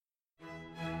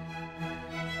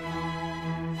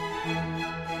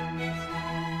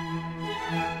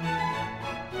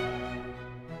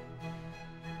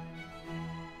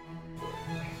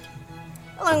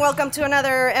welcome to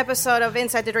another episode of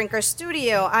Inside the Drinker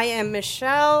Studio. I am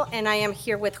Michelle, and I am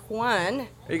here with Juan.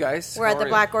 Hey guys. We're at the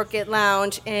Black Orchid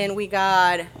Lounge, and we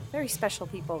got very special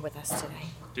people with us today.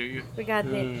 Do you? We got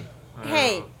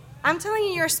Hey, I'm telling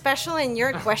you you're special, and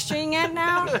you're questioning it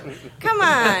now? Come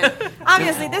on.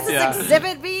 Obviously, this is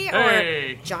Exhibit B,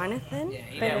 or Jonathan,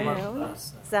 better known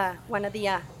as one of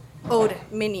the Ode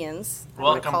minions.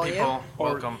 Welcome, people.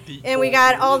 Welcome. And we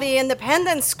got all the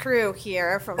Independence crew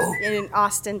here from in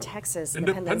Austin, Texas.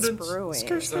 Independence Brewing.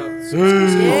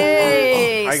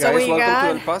 Yay! Hi guys, so we welcome got, to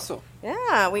El Paso.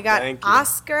 Yeah, we got Thank you.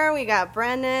 Oscar, we got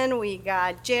Brennan, we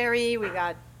got Jerry, we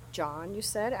got John, you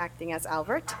said, acting as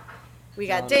Albert. We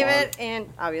got David,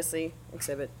 and obviously,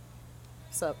 Exhibit.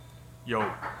 What's up? Yo.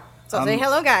 So say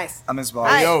hello, guys. I'm Isbal.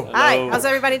 Hi. Yo. Hi. How's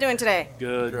everybody doing today?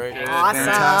 Good. Great. Awesome.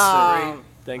 Fantastic.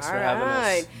 Thanks All for having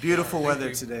right. us. Beautiful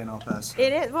weather today in El Paso.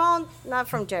 It is, well, not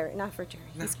for Jerry.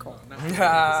 He's cold.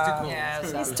 Yeah,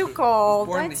 He's too cold.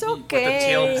 It's okay.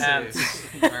 Teal pants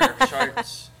or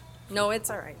shorts. No,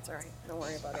 it's all right. It's all right. Don't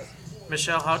worry about it.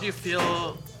 Michelle, how do you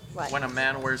feel What? when a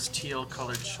man wears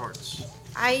teal-colored shorts?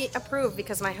 I approve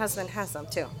because my husband has them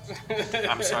too.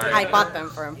 I'm sorry. I bought them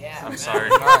for him. I'm sorry.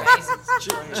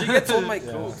 She gets all my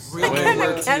clothes. I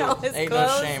couldn't get all his Ain't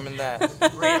clothes. no shame in that.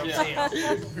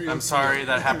 I'm sorry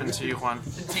that happened to you, Juan.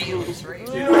 It's all right.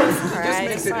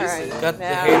 It's all right. Got the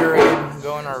Yeah. haterade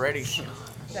going already.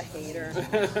 The hater.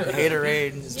 The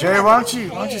haterade. Jerry, why don't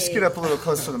you scoot up a little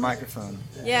closer to the microphone?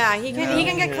 Yeah, he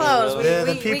can get close.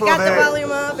 The We people got the there,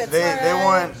 volume up. It's all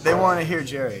right. they want to hear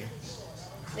Jerry.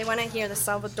 They want to hear the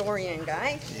Salvadorian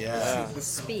guy Yeah.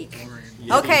 speak.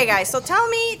 Okay, guys. So tell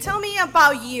me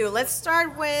about you. Let's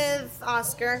start with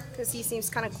Oscar because he seems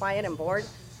kind of quiet and bored.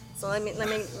 So let me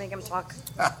make him talk.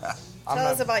 Tell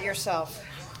us about yourself.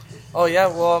 Oh yeah,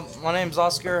 well, my name's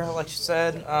Oscar, like you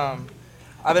said.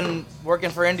 I've been working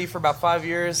for Indy for about 5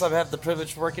 years. I've had the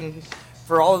privilege of working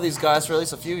for all of these guys for at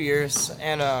least a few years,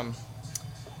 and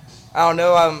I don't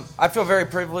know. I feel very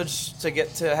privileged to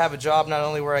get to have a job not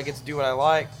only where I get to do what I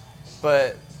like,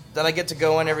 but that I get to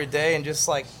go in every day and just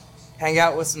like hang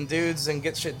out with some dudes and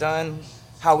get shit done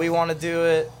how we want to do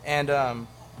it, and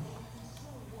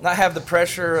not have the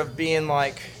pressure of being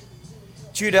like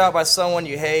chewed out by someone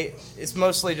you hate. It's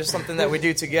mostly just something that we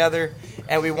do together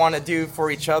and we want to do for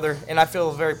each other, and I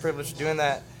feel very privileged doing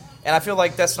that. And I feel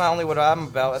like that's not only what I'm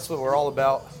about, that's what we're all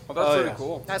about. Oh, that's really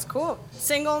cool. That's cool.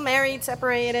 Single, married,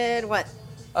 separated, what?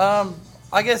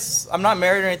 I guess I'm not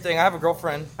married or anything. I have a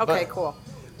girlfriend. Okay, but, cool.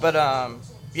 But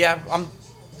yeah, I'm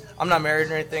not married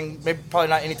or anything. Maybe probably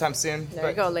not anytime soon. There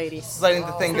you go, ladies. Letting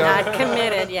the thing go. Not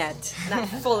committed yet. Not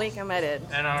fully committed.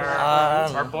 And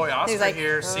our boy Oscar He's like,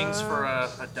 here sings for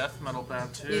a death metal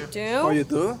band too. You do? Oh, you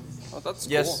do? Oh, that's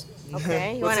Yes.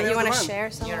 Okay. You What's the name want of to the band?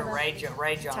 share some You're of gonna the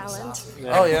rage on talent? stuff.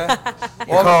 Oh yeah.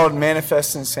 They're called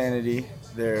Manifest Insanity.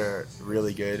 They're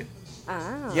really good.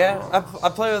 Ah. Yeah, I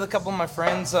play with a couple of my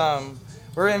friends.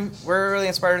 We're really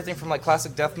inspired everything from like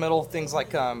classic death metal, things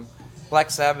like Black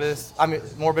Sabbath,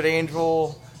 Morbid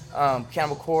Angel,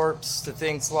 Cannibal Corpse, to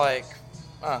things like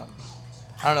I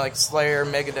don't know, like Slayer,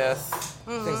 Megadeth,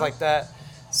 things like that.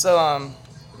 So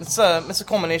it's a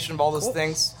culmination of all those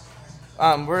things.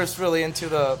 We're just really into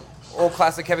the old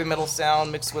classic heavy metal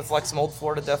sound mixed with like some old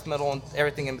Florida death metal and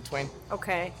everything in between.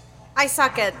 Okay. I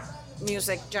suck at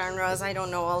music genres. I don't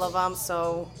know all of them,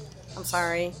 so I'm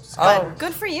sorry. But Oh.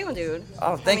 good for you, dude.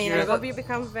 Oh, thank I mean, you. I hope you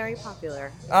become very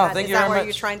popular. Oh, thank you Is that very what much.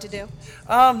 you're trying to do?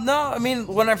 No, I mean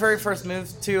when I very first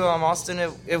moved to Austin,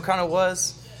 it kind of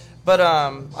was, but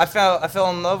I fell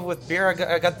in love with beer.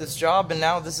 I got this job, and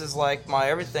now this is like my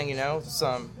everything, you know.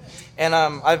 And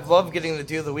I've loved getting to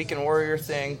do the Weekend Warrior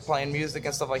thing, playing music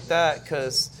and stuff like that,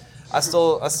 because I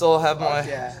still have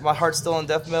my heart still in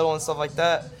death metal and stuff like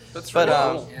that. That's But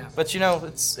really cool. but you know,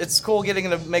 it's cool getting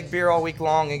to make beer all week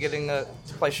long and getting to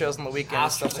play shows on the weekend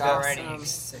and stuff Oscar's like that. already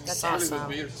That's Really awesome. good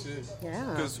beer too.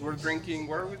 Yeah. Because we're drinking.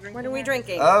 What are we drinking? What are we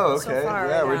drinking? Oh, so okay. far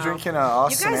Yeah, right we're now? drinking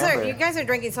Austin Amber. You guys are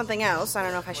drinking something else. I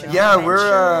don't know if I should. Yeah, mention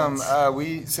we're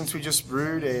it. since we just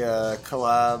brewed a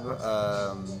collab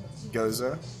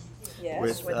Goza Yes,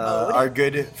 with Ode. our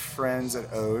good friends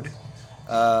at Ode.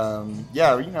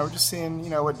 Yeah, we're just seeing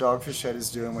what Dogfish Head is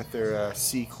doing with their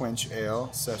Sea Quench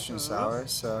Ale Session Sour.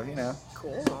 So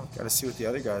Cool. got to see what the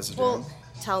other guys are Well, doing.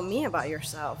 tell me about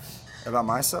yourself. About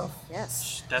myself?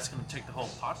 Yes. That's gonna take the whole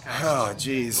podcast. Oh,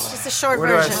 jeez. Just a short Where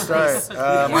do I version, start?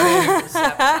 please.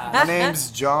 My name's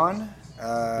John.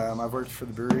 I've worked for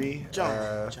the brewery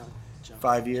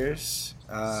 5 years.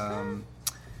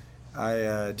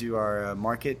 I do our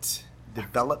market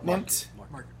development.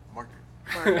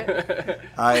 Market.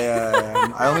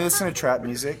 I only listen to trap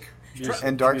music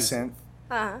and dark synth.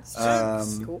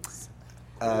 Cool.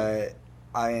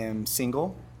 I am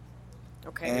single.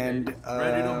 Okay. And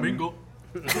Ready to mingle.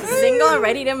 Single and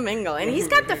ready to mingle. And he's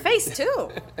got the face, too.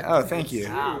 Oh, thank you.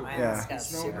 Oh, man, Yeah. this guy's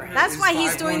super That's why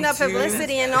he's doing the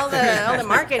publicity and all the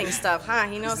marketing stuff, huh?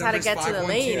 He knows how to get to the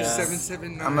ladies.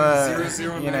 I'm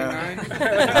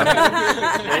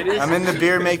I'm in the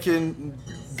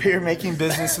beer making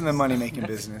business and the money making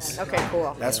business. Okay,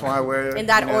 cool. That's why I wear In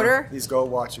that order? these gold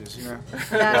watches.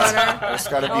 That order? It's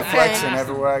got to be Okay. flexing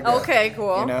everywhere I go. Okay,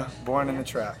 cool. Born in the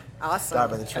trap. Awesome. Die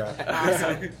by the trap.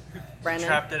 Awesome. Brennan,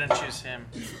 Trap didn't choose him.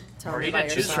 tell Or me he about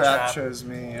didn't choose The yourself. trap chose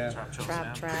me. Yeah. Trap chose Trap,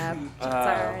 him. trap. It's all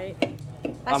right.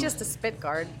 That's just a spit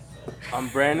guard. I'm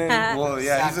Brandon. Well,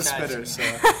 yeah, he's a spitter. So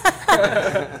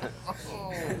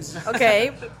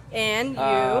Okay, and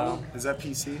you. is that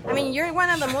PC? I mean, you're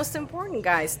one of the most important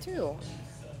guys, too.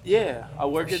 Yeah, I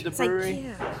work at the It's like, brewery.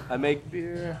 yeah. I make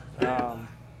beer. I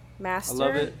Master.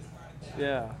 love it.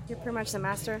 Yeah. You're pretty much the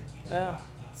master, Yeah.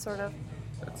 sort of.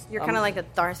 You're kind of like the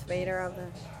Darth Vader of the.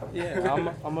 Yeah.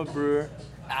 I'm a brewer.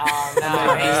 Oh, no.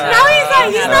 No,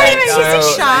 he's not even. He's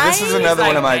just shy. This is another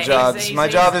one of my He's jobs. like- My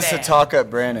he's job is to there. talk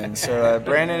up Brandon. So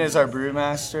Brandon is our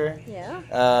brewmaster. Yeah.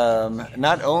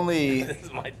 Not only This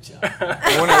is my job.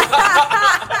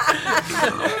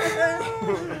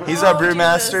 he's our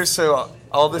brewmaster, so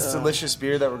all this delicious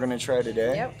beer that we're gonna try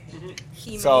today. Yep.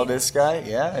 He It's all made- this guy.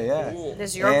 Yeah.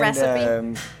 This is your And,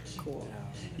 recipe. Cool.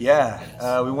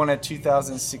 Yeah, we won a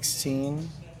 2016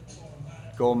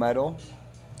 gold medal.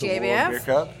 the World GABF? Beer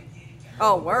Cup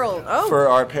Oh, world. Oh. for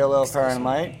our Pale Ale Power and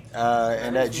Light.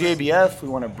 And at GABF, we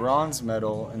won a bronze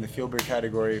medal in the field beer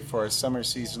category for our summer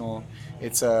seasonal.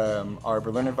 It's our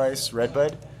Berliner Weiss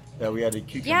Redbud that we had a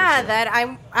cucumber. Yeah, syrup. that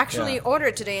I actually Yeah.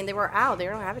 ordered today and they were out. They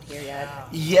don't have it here yet.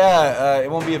 Yeah,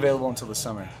 it won't be available until the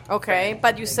summer. Okay,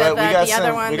 but you said But we that got the some.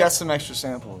 other one. We got some extra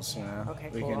samples. Okay,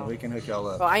 we cool. can hook y'all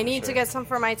up. Well, I need for to sure. get some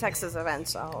for my Texas event,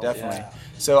 so. Definitely. Yeah.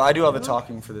 So I do all the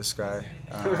talking for this guy,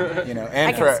 and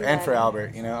I can see that. for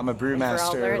Albert. I'm a brewmaster,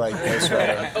 Albert. like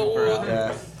ghostwriter.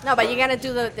 Yeah. No, but you gotta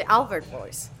do the Albert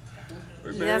voice.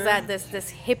 He has that this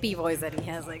hippie voice that he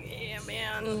has, like, yeah,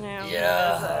 man.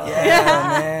 Yeah.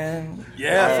 Yeah, man.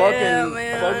 Yeah, fucking,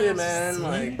 man. fuck it, man.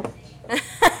 Like,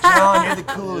 John, you're the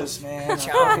coolest, man. I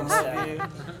John, fucking love you.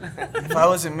 If I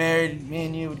wasn't married, me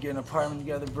and you would get an apartment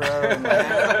together, bro. And, like,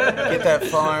 get that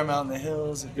farm out in the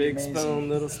hills. It'd be big amazing. spoon,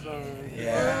 little spoon.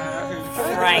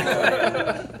 Yeah. Franklin.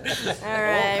 All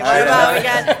right. All What right, about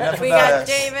enough we about got us.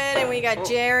 David and we got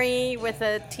Jerry with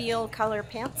the teal color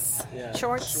pants, Yeah.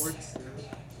 shorts.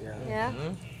 Yeah. Yeah.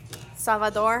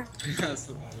 Salvador.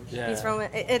 Yeah. He's from.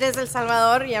 It is El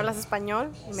Salvador y hablas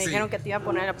español. Y me Sí. dijeron que te iba a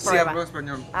poner a Sí, hablo prueba.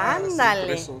 español. Ándale.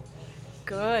 Por eso.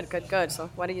 Good. So,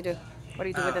 what do you do? What do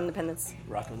you do with Independence?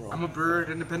 Rock and roll. I'm a brewer at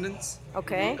Independence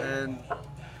Okay. and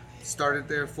started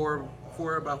there for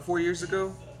about 4 years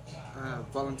ago.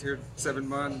 Volunteered 7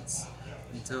 months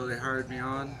until they hired me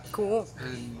on, Cool.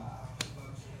 and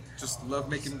just love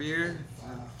making beer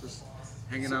and just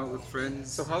hanging out with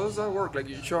friends. So how does that work? Like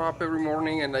you show up every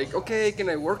morning and like, okay, can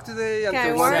I work today? Can I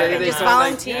Until work one day and they just come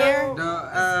like, volunteer?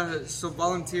 No, so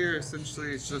volunteer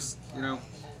essentially is just,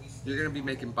 you're gonna be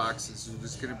making boxes. You're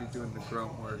just gonna be doing the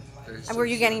grunt work. It's And were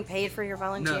you just- getting paid for your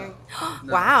volunteering?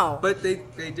 No. Wow. But they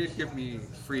did give me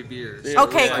free beers.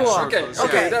 Okay, Like cool. short Okay, ones.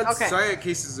 okay, Yeah. that's- Okay. So I had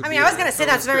cases of I mean, beer, I was gonna say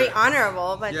so that's it's very good.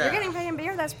 honorable, but Yeah. you're getting paid in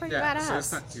beer. That's pretty Yeah, so badass.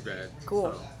 it's not too bad.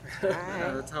 Cool. So, All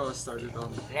right. that's how I started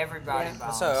on. Everybody Yeah.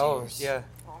 volunteers. So, yeah.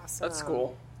 Awesome. That's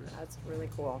cool. That's really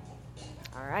cool.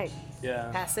 All right. Yeah.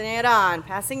 Passing it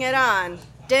on.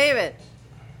 David.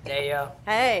 Yeah.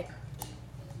 Hey.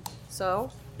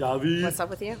 So, Davi. what's up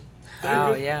with you?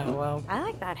 Oh yeah, well, I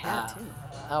like that hat too.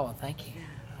 oh well, thank you.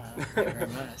 Thank you very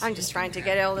much. I'm just trying to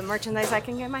get all the merchandise I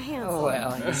can get my hands on. Oh,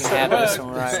 well, you can have this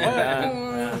one right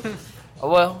now.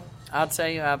 Well, I'll tell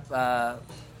you, I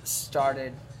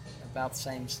started about the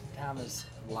same time as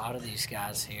a lot of these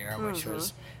guys here, which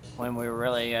was when we were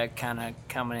really kind of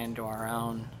coming into our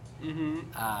own.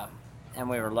 And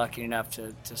we were lucky enough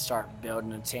to start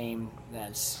building a team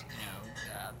that's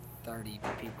 30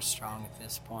 people strong at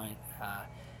this point.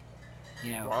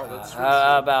 Wow, that's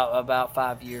about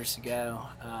 5 years ago,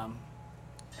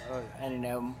 and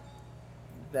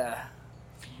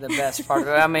the best part of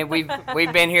it. I mean, we've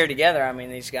been here together. I mean,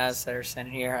 these guys that are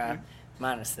sitting here,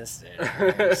 minus this dude. I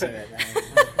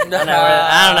don't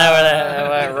know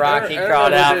where Rocky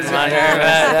crawled out from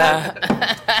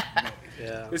under.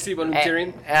 Is he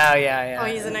volunteering? Oh yeah. Oh,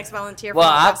 he's an ex-volunteer Well,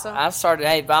 from El Paso? I've started.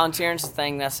 Hey, volunteering's the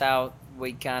thing. That's how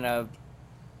we kind of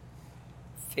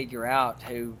figure out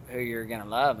who you're gonna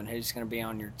love and who's gonna be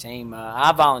on your team.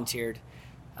 I volunteered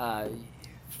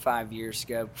 5 years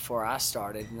ago before I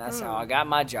started, and that's how I got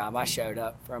my job. I showed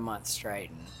up for a month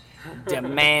straight and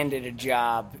demanded a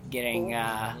job, getting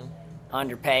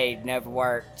underpaid, never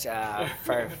worked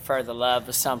for the love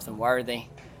of something worthy.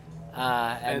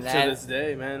 And to this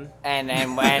day, man. And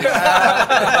then when,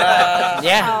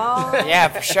 yeah,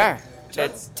 for sure.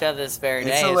 Till this very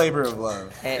day. It's a labor of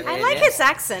love. I like his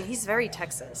accent. He's very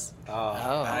Texas. He's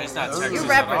not Texas. You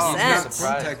at all. represent.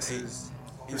 From Texas.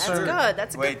 That's good.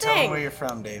 That's a Wait, good tell thing. me where you're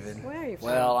from, David. Where are you from?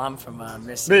 Well, I'm from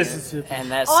Mississippi.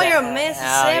 And that's, Oh, you're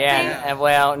Mississippi? yeah.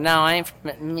 Well, no, I ain't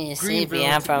from Mississippi.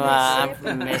 I'm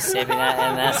from Mississippi,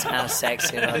 and that's kind of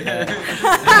sexy a little bit.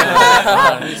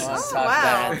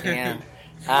 Wow. At the end.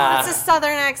 It's a southern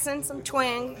accent, some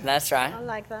twang. That's right. I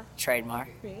like that. Trademark.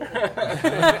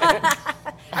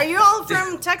 Are you all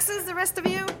from Texas, the rest of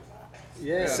you?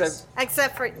 Yes.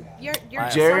 Except for you're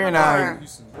Jerry and I,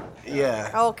 Southern yeah.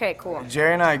 or- Okay, cool.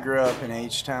 Jerry and I grew up in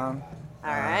H-Town.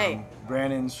 All right.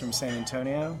 Brandon's from San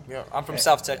Antonio. Yeah, I'm from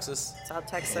South Texas. South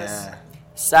Texas. Yeah.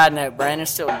 Side note, Brandon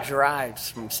still drives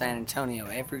from San Antonio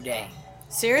every day.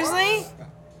 Seriously?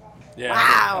 Yeah,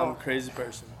 Wow. I'm a crazy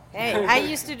person. Hey, I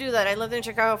used to do that. I lived in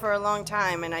Chicago for a long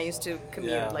time, and I used to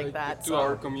commute Yeah. like that. 2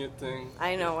 hour commute thing.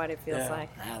 I know what it feels Yeah. like.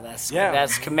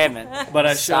 That's commitment. But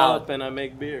I show Solid. up and I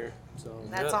make beer. So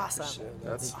That's awesome.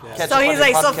 That's Catch So up on he's your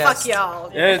like, so podcast. fuck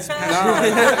y'all. yeah, it's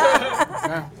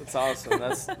it's awesome.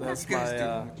 That's You guys do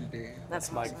my with your day.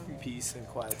 That's my awesome. peace and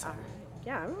quiet time.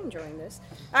 Yeah, I'm enjoying this.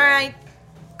 All right,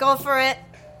 go for it.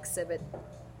 Exhibit.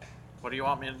 What do you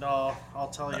want me to know? I'll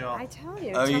tell you all. I tell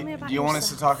you. Oh, tell me about do you want us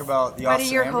to yourself. talk about the What are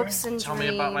Austin your Amber? hopes and Tell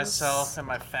dreams? me about myself and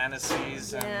my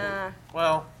fantasies and Yeah.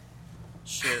 well,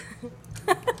 shit.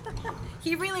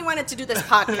 He really wanted to do this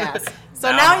podcast, so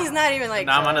Now- now he's not even like.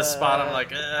 Now I'm on the spot. I'm like,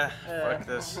 fuck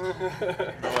this. You know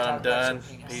what? I'm done.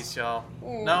 Peace, y'all.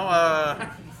 No,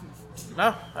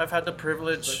 I've had the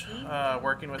privilege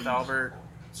working with Albert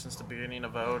since the beginning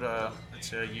of Ode.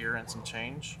 It's a year and some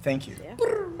change. Thank you.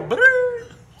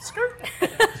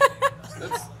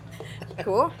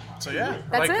 Cool. So yeah,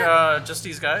 That's like it? just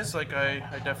these guys. Like I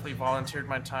definitely volunteered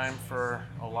my time for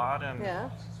a lot and Yeah.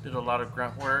 did a lot of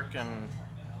grunt work, and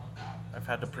I've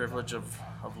had the privilege of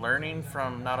learning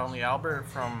from not only Albert,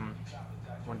 from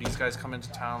when these guys come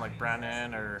into town, like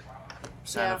Brandon or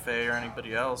Santa Yeah. Fe or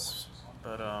anybody else.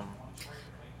 But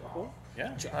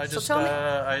yeah, I just tell me-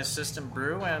 I assist in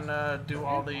brew and do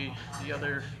all the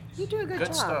other You do a good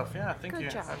job. stuff. Yeah, thank Good you.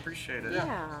 job. I appreciate it.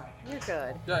 Yeah, you're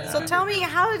good. Yeah, So yeah. tell me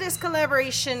how this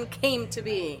collaboration came to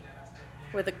be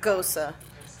with the GOSA.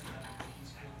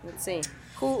 Let's see.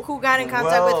 Who got in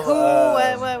contact with who?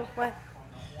 What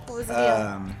was the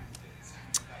deal?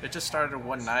 It just started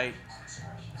one night.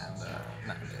 Oh,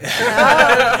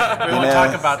 We won't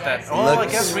talk about that. Oh, I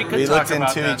guess we could we talk looked about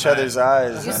into that each night. other's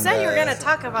eyes. you and, said you were gonna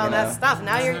talk about you that know. stuff.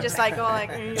 Now you're just like,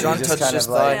 John just touched kind his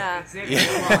of like- yeah.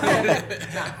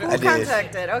 Who I did.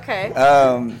 contacted? Okay.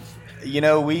 We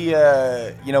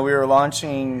were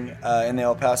launching in the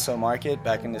El Paso market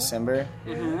back in December,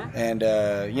 and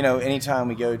anytime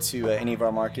we go to any of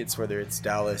our markets, whether it's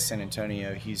Dallas, San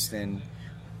Antonio, Houston,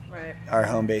 Right. our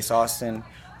home base, Austin,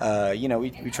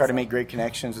 we try to make great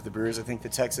connections with the brewers. I think the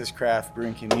Texas craft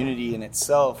brewing community in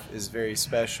itself is very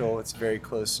special. It's very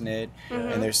close knit,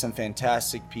 and there's some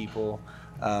fantastic people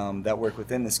that work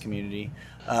within this community.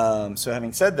 So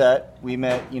having said that, we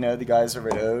met, the guys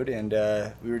over at Ode, and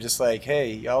we were just like,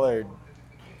 hey, y'all are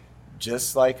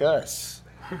just like us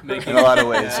in a lot of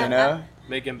ways,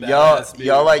 Making Y'all, badass beer.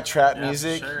 y'all like trap Yeah,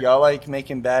 music. sure. Y'all like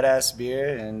making badass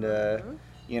beer, and a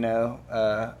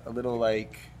little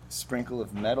like sprinkle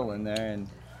of metal in there, and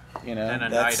And a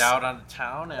that's- night out on the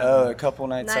town. And Oh, a couple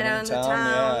nights Night out out in in town. the town,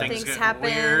 Yeah. things things get happen.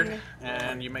 weird,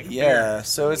 and you make beer. Yeah,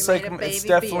 so it's You like made a it's baby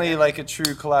definitely beer. like a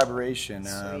true collaboration.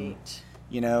 Sweet.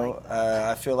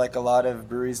 I feel like a lot of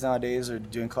breweries nowadays are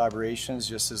doing collaborations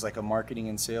just as like a marketing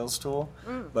and sales tool.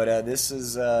 But this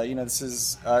is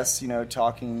us,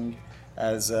 talking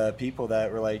as people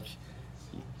that were like,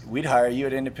 we'd hire you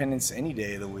at Independence any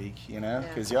day of the week,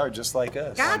 because y'all are just like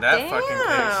us. God that damn. fucking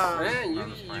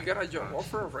case. Man, you got a job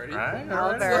offer already. Right?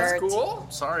 Albert. That's cool.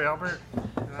 Sorry, Albert.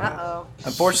 Uh-oh.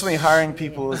 Unfortunately, hiring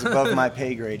people is above my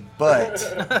pay grade, but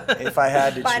if I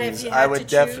had to But if choose, you I had would to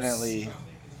choose, definitely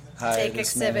hire take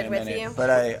this man Exhibit in a with minute. you. But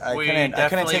I We couldn't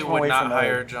definitely take him would away not from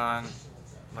hire Ode. John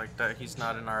like that. He's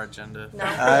not in our agenda. No.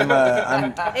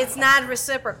 I'm It's not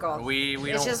reciprocal. We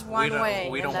It's don't, just one we don't, way,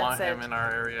 We and don't want that's him it. in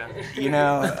our area.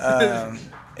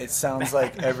 It sounds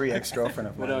like every ex-girlfriend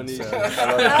of mine. don't need so you.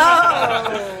 I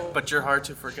love it. Oh. But you're hard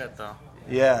to forget, though.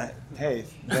 Yeah. Hey.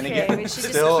 Then Okay, again, we should just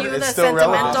still, cue the it's still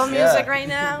sentimental relevant. music yeah. right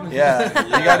now.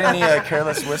 Yeah. You got any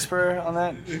Careless Whisper on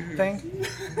that thing?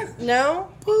 No,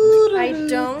 I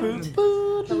don't.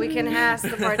 But we can ask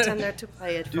the bartender to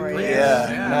play it for you.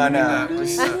 Yeah, no.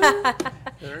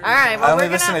 All right. Well, I only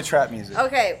we're listen gonna. to trap music.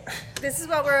 Okay, this is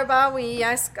what we're about. We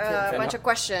ask a bunch of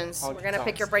questions. We're gonna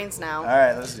pick your brains now. All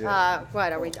right, let's do it.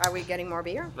 What are we getting more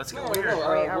beer? Let's No, get weird. no,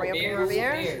 Are we opening more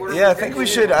beer? Yeah, I think we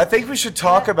should. I think we should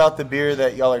talk about the beer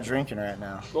that y'all are drinking right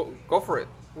now. Go for it.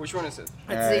 Which one is it?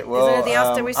 All Let's see. right, well, Isn't it the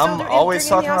Austin? We still I'm drinking always the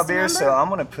talking about Austin beer, Amber? so I'm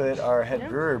gonna put our head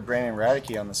brewer Brandon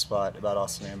Radke on the spot about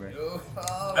Austin Amber.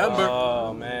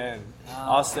 Oh man,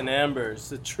 Austin Amber. It's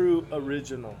the true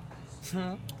original.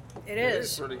 It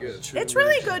is. Pretty good. It's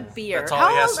really good beer. That's all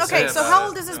he How has old? to Okay, say so about how it.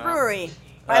 old is this brewery?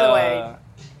 By the way.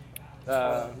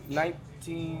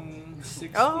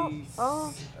 1960s.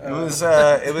 Oh. It was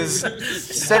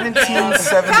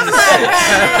 1776.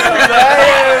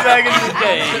 Back in the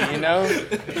day, you know.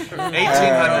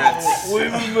 1800s. We were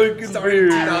making beer.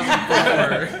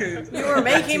 2004. You were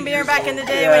making beer back in the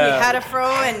day when you had a fro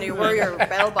and you wore your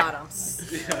bell bottoms.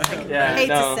 Yeah, hate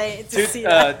to no. say to see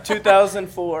that.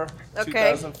 2004. Okay.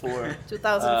 2004.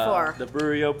 2004. The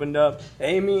brewery opened up.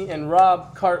 Amy and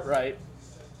Rob Cartwright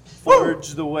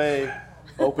forged the way,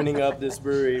 opening up this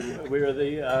brewery. We were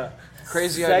the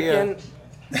Crazy idea.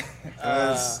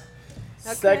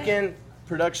 second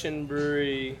production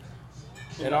brewery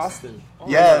in Austin.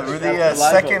 Yeah, we're the After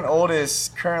Live second Oak.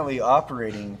 oldest currently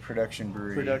operating production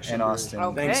brewery in Austin.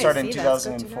 Okay, They started in see, that's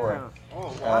good to 2004.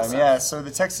 know. Yeah, so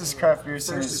the Texas craft beer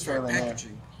scene First to is start fairly new.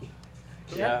 packaging.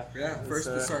 Yeah. Yeah, first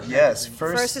to start Yes, packaging.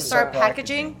 First to start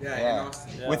packaging? Yeah, Yeah. in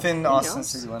Austin. Yeah. Within Austin knows?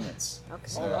 city limits. Okay.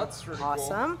 So, That's really cool.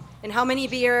 Awesome. And how many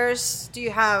beers do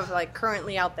you have like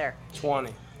currently out there?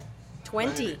 20.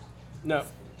 20. No.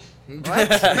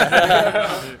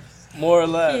 What? More or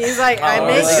less. He's like, I Oh,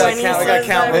 make we gotta when he count- we says gotta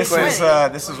count I'm this this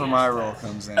 20. is where my role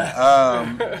comes in.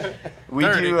 We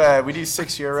 30. do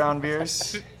 6 year-round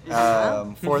beers.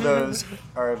 4 of those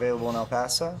are available in El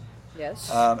Paso.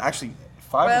 Yes. Actually,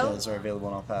 5 Well, of those are available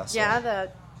in El Paso. Yeah, the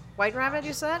White Rabbit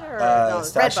you said? Or no,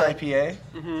 Stash Red Bud.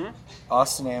 IPA,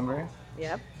 Austin Amber,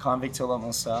 Yep. Convict Till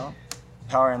Utmost Style,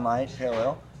 Power and Light Pale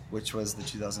Ale, which was the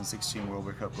 2016 World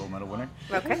Beer Cup Gold Medal winner,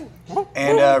 Okay.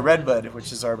 and Red Bud,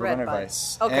 which is our Red Berliner Bud.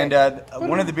 Weiss. Okay. And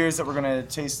one of the beers that we're going to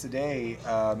taste today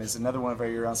is another one of our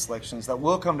year-round selections that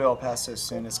will come to El Paso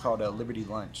soon. It's called Liberty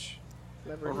Lunch.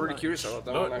 I'm really curious about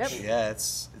that one, actually. Yeah,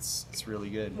 it's really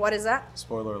good. What is that?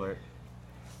 Spoiler alert.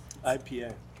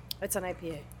 IPA. It's an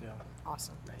IPA. Yeah.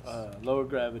 Awesome. Lower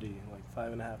gravity, like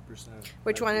 5.5%.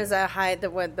 Which one is the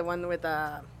one with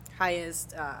the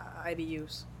highest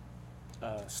IBUs?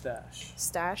 Stash.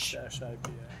 Stash. Stash IPA.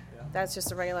 Yeah. That's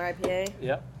just a regular IPA.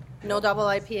 Yep. No double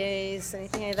IPAs,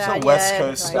 anything like that So West yet?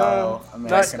 Coast Like- style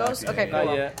American Coast? IPA. Okay, Not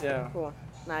cool. yet. Yeah. Cool.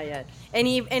 Not yet.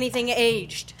 Anything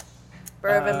aged?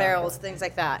 Bourbon barrels, things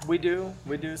like that. We do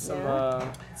some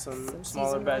Yeah. some smaller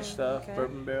seasoned batch wine, stuff, okay.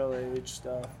 bourbon barrel aged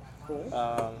stuff.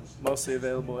 Cool. Mostly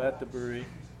available at the brewery.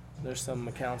 There's some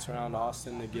accounts around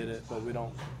Austin to get it, but we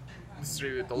don't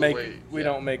Distribute all the make way. we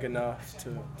don't make enough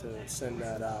to send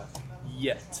that out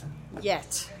yet.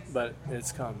 Yet. But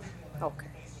it's coming. Okay.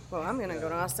 Well, I'm gonna go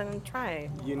to Austin and try.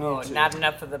 You need Oh, to. not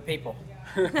enough for the people.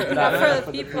 Not for enough the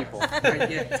for the people.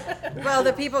 people. Well,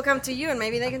 the people come to you and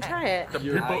maybe they can try it.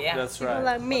 Yeah. That's People right.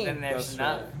 like me. Then there's That's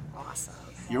enough. right. Awesome.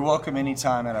 You're welcome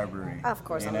anytime at our brewery. Of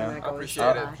course, You I'm know? gonna go. Appreciate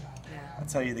and it. try. I'll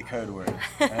tell you the code word.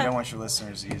 And I don't want your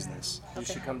listeners to use this. You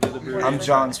should come to the brewery. I'm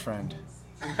John's friend.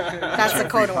 That's the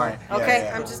code word. Yeah, Okay,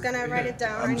 yeah. I'm just gonna write it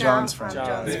down I'm right John's now. friend. I'm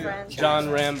John. John's friend. John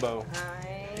Rambo.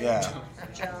 Hi, Yeah,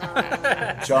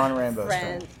 John. John Rambo's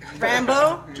Friend. friend.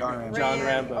 Rambo? John Rambo. John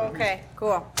Rambo. Okay,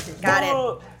 cool. Got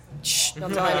it. Shh,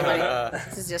 don't tell anybody.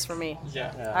 This is just for me.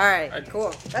 Yeah. All right, cool.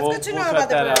 That's We'll- good to we'll know cut about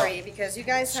the that out. brewery because you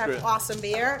guys have Script. awesome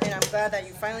beer, and I'm glad that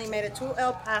you finally made it to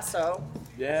El Paso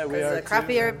Yeah, we because are. the craft too.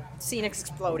 beer scene is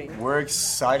exploding. We're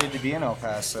excited to be in El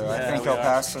Paso. I Yeah, think we El are.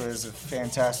 Paso is a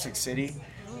fantastic city.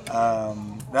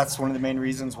 That's one of the main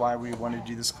reasons why we wanted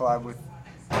to do this collab with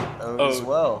Ode as Ode.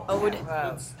 well. Ode.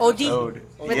 Ode. Ode.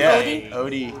 With Yeah, Ode?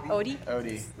 Ode. Ode.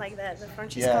 Ode. Like that, the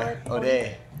Frenchies call Yeah, it?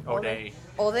 Ode. Ode.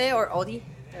 Ode or Ode?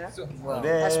 Yeah. Ode,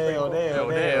 That's pretty cool. Ode,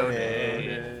 Ode,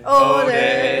 Ode, Ode.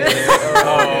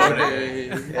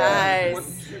 When, Nice.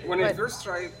 when I What? first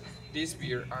tried this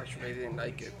beer, actually, I didn't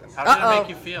like it. And, How did Uh-oh. it make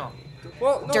you feel?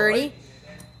 well, no, Dirty?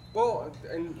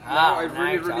 And now Ah, I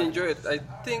really, nice. really enjoy it. I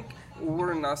think we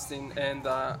were in Austin, and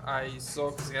I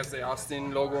saw because it has the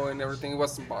Austin logo and everything. It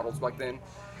was in bottles back then,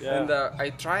 Yeah. and I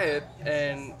tried it,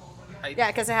 and I Yeah,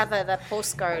 because I have that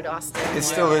postcard, Austin. It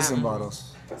still is in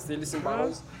bottles. still is in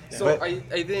bottles. So But- I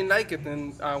didn't like it,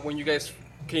 and when you guys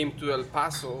came to El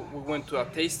Paso, we went to a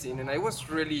tasting, and I was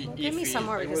really Give me iffy. some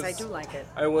more because I do like it.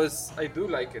 I do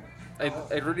like it.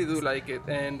 I really do like it,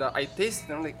 and I taste it.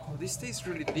 And I'm like, oh, this tastes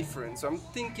really different. So I'm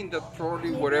thinking that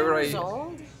probably whatever Maybe it was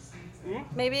old.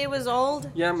 Maybe it was old.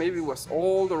 yeah, maybe it was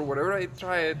old or whatever I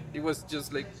tried. It was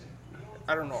just like,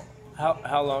 I don't know.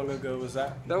 How long ago was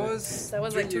that? That was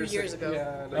like 2 years ago.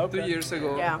 Yeah, like 2 years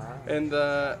ago.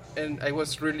 Yeah. And I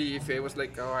was really iffy. I was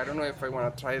like, oh, I don't know if I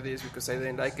want to try this because I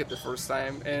didn't like it the first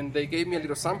time. And they gave me a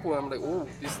little sample. And I'm like, oh,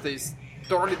 this tastes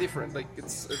totally different. Like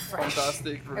it's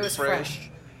fantastic, really It was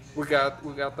fresh. We got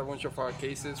a bunch of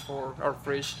cases for our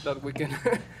fridge that we can.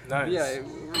 Nice. Yeah,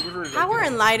 we really Power like it.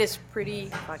 and Light is pretty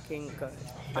fucking good.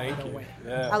 Thank by the you. way.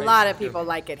 Yeah. A lot of people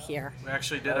like it here. We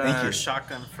actually did Thank a you.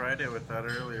 Shotgun Friday with that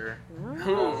earlier.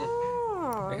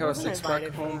 Oh, I have a wasn't 6-pack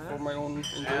invited home for for my own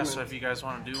Yeah, enjoyment. so if you guys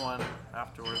want to do one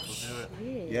afterwards, we'll do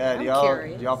it. that. Yeah, I'm do y'all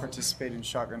curious. participate in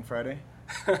Shotgun Friday?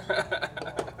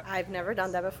 I've never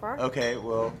done that before. Okay,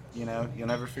 well, you'll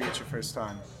never forget your first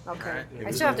time. Okay.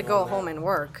 I still have to go home and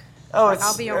work. Oh, it's.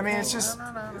 I'll be I mean, okay. it's just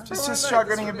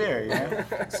shotgunning a beer. You know,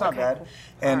 it's not bad.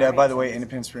 And by the way,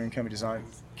 Independence Brewing Company does not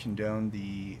condone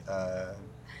the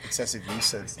excessive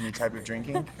use of any type of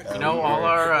drinking. You know, all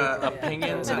our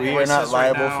opinions and we are voices not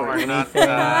liable right now for are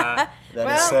not, anything that is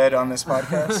Well- said on this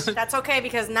podcast. That's okay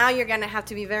because now you're going to have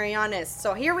to be very honest.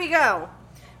 So here we go.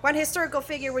 What historical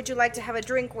figure would you like to have a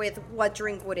drink with? What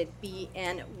drink would it be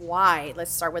and why?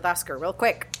 Let's start with Oscar real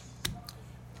quick.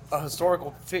 A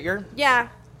historical figure. Yeah.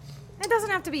 It doesn't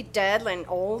have to be dead and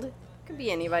old. It could be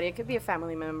anybody. It could be a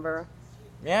family member.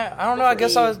 Yeah, I don't know. I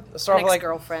guess I would start An with like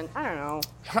ex-girlfriend. I don't know.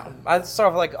 I'd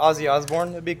start with like Ozzy Osbourne.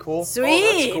 That'd be cool.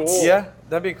 Sweet. cool. Yeah,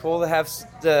 that'd be cool to have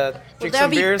Well, drink there'll some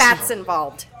be beers. bats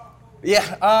involved.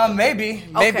 Yeah, maybe.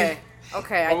 Okay.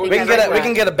 Okay. I think We I can like get we that.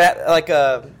 can get a bat like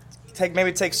a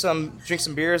drink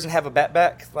some beers and have a bat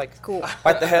back like Cool.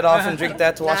 bite the head off and drink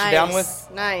that to wash it down with.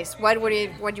 Nice. What would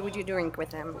you drink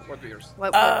with him? What beers?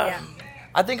 What, yeah.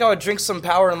 I think I would drink some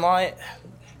Power and Light,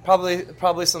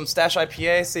 probably some Stash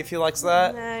IPA. See if he likes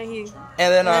that. And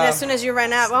And then as soon as you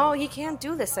run out, oh, he can't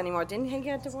do this anymore. Didn't he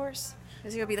get divorced?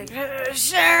 Is he gonna be like,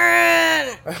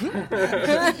 Sharon?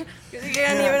 Because he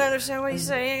can't even understand what he's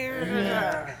saying.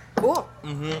 Cool.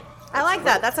 I like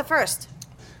that. That's a first.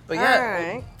 but yeah, All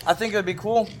right. I think it'd be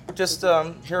cool just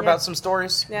hear about some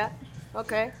stories. Yeah.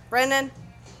 Okay. Brendan,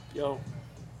 Yo,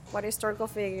 what historical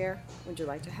figure would you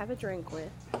like to have a drink with?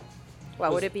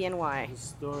 What would it be and why?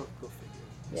 historical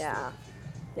figure. Yeah.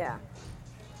 Yeah.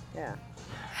 Yeah.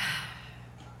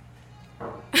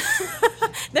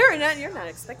 You're not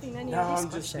expecting any No, of these I'm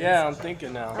just questions. yeah, I'm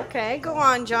thinking now. Okay, go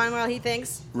on, John, while he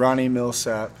thinks. Ronnie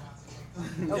Millsap.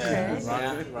 Okay.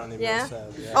 Yeah, Ronnie Yeah?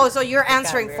 Millsap, yeah. Oh, so you're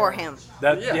answering for him.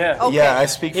 That yeah. Okay. Yeah, I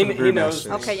speak for He- the he knows.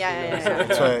 brewmasters. Okay, yeah.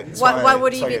 That's why, that's What why-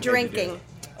 would he that's why be I get paid to do it. drinking?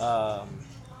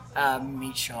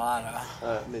 Michelada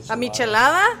A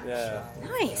michelada? Yeah,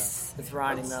 Nice. with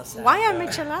Ronnie Millsap. Why a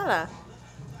michelada?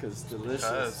 because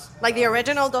delicious. Like the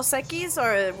original Dos Equis,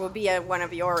 or it will be one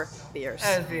of your beers?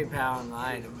 That would be a Power and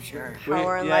Light, I'm sure.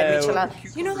 Power and Light yeah,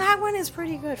 michelada. You know, that one is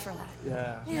pretty good for that.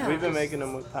 Yeah. Yeah. We've been making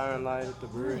them with Power and Light at the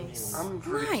brewery. Nice. I'm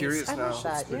really Nice. curious I now. love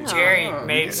that. Yeah. Jerry Oh,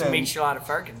 made you some did. Michelada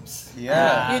Firkins.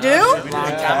 Yeah. You do? Long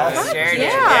time ago. What? Jerry did.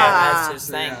 Yeah. Yeah, that's his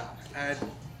thing. Add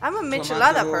I'm a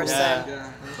michelada Clamato, person.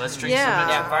 Yeah. Let's drink Yeah.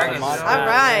 Yeah, Firkins. All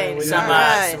right. Some, All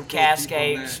right. some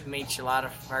Cascade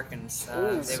Michelada Firkins. Ooh,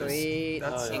 It was sweet.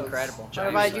 incredible. What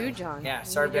about you, John? Yeah,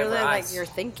 served you over look like ice. you're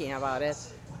thinking about it.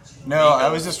 No, I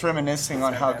was just reminiscing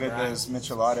on how good those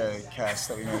Michelada casts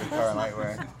that we made with Power and Light were.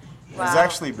 It was Wow.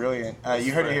 actually brilliant.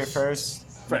 You heard it here first.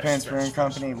 Independence Brewing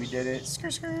Company, we did it.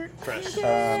 Skirt, skirt.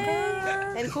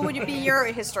 And who would be your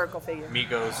historical figure?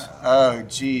 Migos. Oh,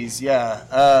 geez,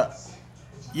 yeah.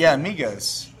 Yeah,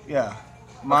 Migos. Yeah.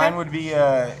 Mine Okay. would be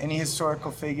any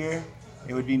historical figure.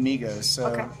 It would be Migos. So,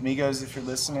 Okay. Migos, if you're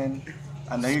listening,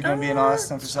 I know you're going to be in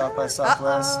Austin for South by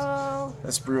Southwest. Uh-oh.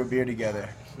 Let's brew a beer together.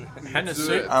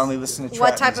 Hennessy. I only listen to trap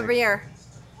What type music. of beer?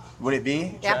 Would it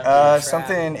be? Yeah.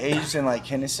 Something aged in like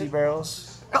Hennessy barrels.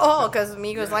 Oh, because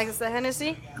Migos likes the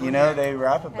Hennessy? You know, they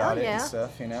rap about it yeah. and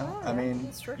stuff, you know? Oh, I yeah, mean,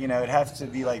 that's true. you know, it'd have to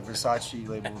be like Versace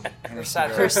labeled Hennessy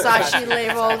Versace. barrels. Versace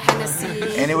labeled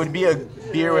Hennessy. And it would be a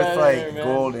beer with like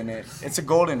gold in it. It's a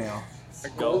golden ale. A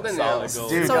golden Solid ale. gold.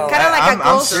 Dude, So kind of like I'm a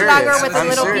Goldschlager serious. with the I'm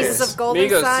little serious. pieces of gold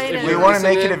Migos, inside. if and- We you're want to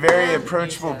make it listening- a very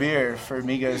approachable beer for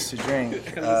Migos to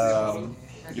drink.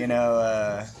 You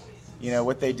know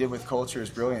what they did with culture is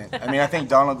brilliant. I mean, I think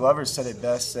Donald Glover said it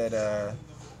best at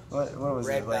what was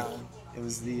it like? Redbone. It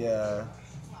was the I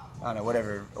don't know,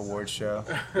 whatever award show.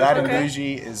 That and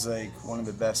Bougie is like one of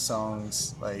the best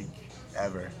songs like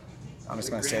ever. I'm just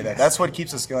gonna say that. That's what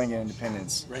keeps us going in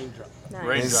Independence. Raindrop. Nice.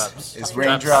 Raindrops. Is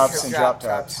raindrops and drop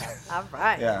tops. All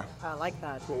right. Yeah. I like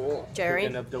that. Cool. Jerry?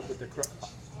 Cooking up dope with the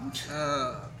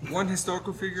One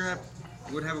historical figure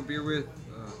I would have a beer with,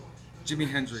 Jimi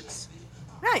Hendrix.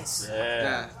 Nice.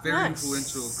 Yeah, very Nice.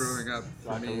 influential growing up for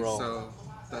Rock and me. roll. So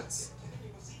that's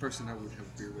the person I would have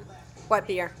a beer with. What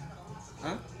beer?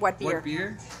 Huh? What beer? What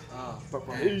beer?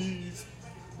 Purple man. Haze.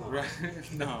 Right?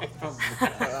 No,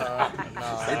 probably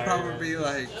not. It'd probably be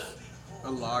like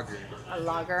a lager. A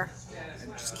lager.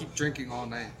 And just keep drinking all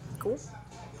night, Cool.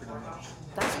 pretty much.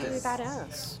 That's really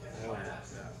badass. All right,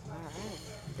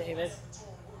 David.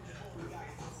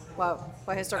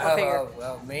 What historical figure? Oh,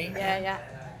 well, me? Yeah,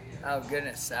 Oh,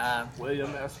 goodness.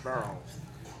 William S. Burroughs.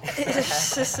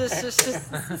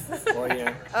 yeah. Well,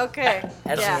 yeah. Okay.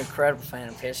 As Yeah. an incredible fan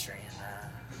of history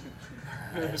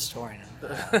and historian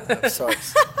of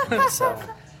sorts, so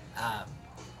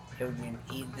it would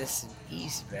be this is an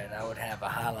easy bet. I would have a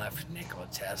high life of Nikola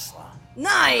Tesla.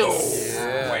 Nice.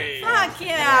 Yeah. Fuck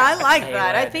yeah, I like Hey,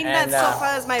 that. I right. think And, that so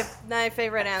far is my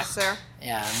favorite answer.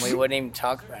 Yeah, and we wouldn't even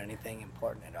talk about anything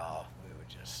important at all. We would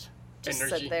just Just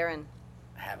Energy. sit there and.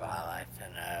 have a high life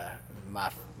and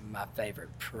my favorite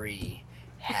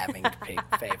having to pick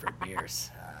favorite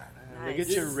beers. Look at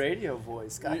your radio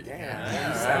voice, goddamn. Yeah.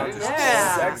 You sound just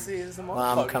Yeah. sexy as a Well,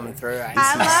 motherfucker. I'm coming through.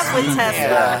 I love with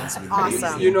Tesla.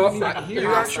 Awesome. You know,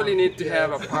 you actually need to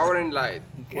have a power and light.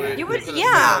 with You would, Nikola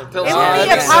yeah. Tesla. It Tell would us be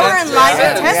a about power it. and light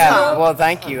with Yeah, Tesla. well,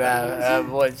 thank you.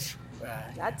 Which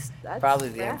That's probably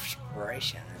the yeah.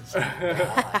 inspiration. Is,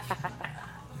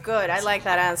 Good. I like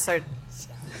that answer.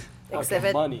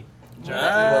 Exhibit. Money.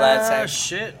 well, that's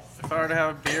actually, Shit. If I were to have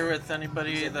a beer with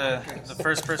anybody, the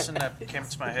first person that came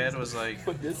to my head was like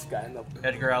Put this guy in the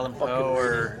Edgar Allan Poe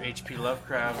or H.P.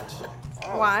 Lovecraft.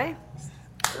 Why?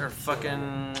 They're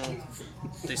fucking.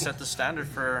 They set the standard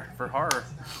for horror.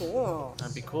 Cool.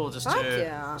 That'd be cool just Fuck to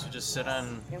yeah. just sit and,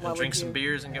 And and what drink would some you-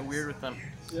 beers and get weird with them.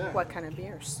 What kind of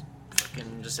beers?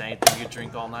 Fucking just anything you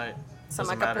drink all night. Some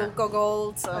Doesn't matter. Acapulco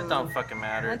Gold. It Some. don't fucking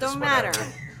matter. It just don't matter.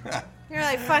 whatever. You're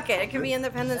like, fuck it. It can be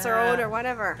Independence or Old or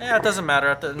whatever. Yeah, it doesn't matter.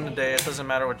 At the end of the day, it doesn't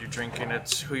matter what you're drinking.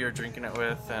 It's who you're drinking it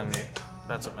with, and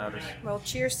that's what matters. Well,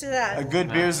 cheers to A that. good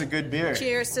beer is a good beer.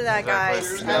 Cheers to that, Exactly.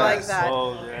 guys. I like that.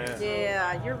 Oh, yeah.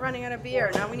 Yeah, you're running out of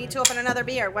beer. Now we need to open another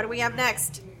beer. What do we have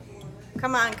next?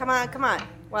 Come on, come on, come on.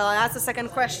 Well, that's the second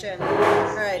question.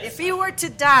 All right. If you were to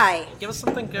die, Give us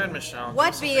something good, Michelle.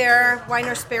 what beer, wine,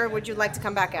 or spirit would you like to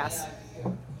come back as?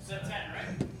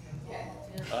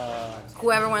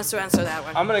 Whoever wants to answer that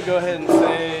one. I'm gonna go ahead and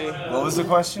say What was the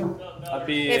question? I'll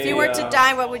be. If you were to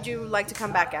die, what would you like to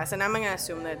come back as? And I'm going to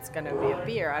assume that it's going to be a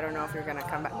beer. I don't know if you're going to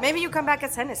come back. Maybe you come back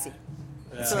as Hennessy.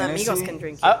 So the Hennessy? amigos can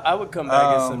drink it. I would come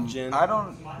back as some gin. I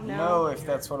don't No. know if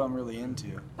that's what I'm really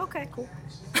into. Okay, cool.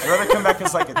 I'd rather come back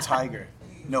as like a tiger.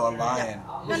 No, a lion.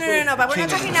 No. But we're not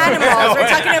talking animals. We're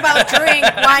talking about drink,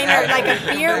 wine, or like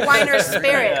a beer, wine, or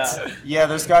spirit. Yeah,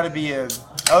 there's got to be a.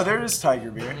 Oh, there is tiger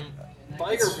beer.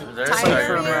 There's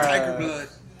Tiger like, beer? Tiger blood.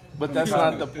 But that's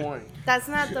not the point. That's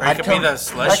not the. it could be the I'd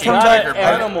slushy come tiger back-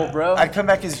 blood. Animal, bro. I'd come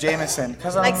back as Jameson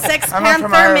because I'm Like Sex I'm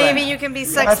from Panther, Ireland. maybe you can be My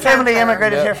Sex family Panther.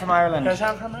 immigrated Yep. here from Ireland. Because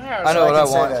I'm from here. I know what I can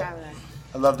say want. that.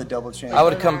 I love the double chain. I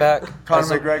would come back. Conor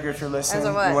as a- McGregor, if you're listening, As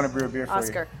a what? we want to brew a beer for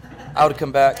Oscar. I would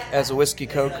come back as a whiskey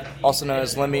coke, also known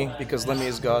as Lemmy, because Lemmy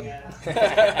is God.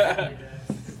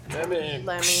 Lemmy, we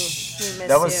miss you.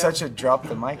 That was you. such a drop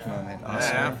the mic moment.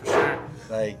 Awesome. Yeah, for sure.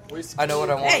 Like, I know what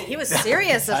I want. Hey, he was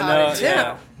serious about know, it too.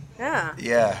 yeah. Yeah.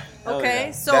 yeah. Okay,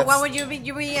 yeah. so That's- what would you be?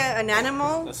 You be an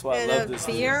animal? That's why I in love a this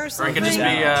beer or Or it something? could just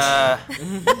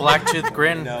be black tooth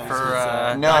grin No,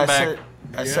 for No, I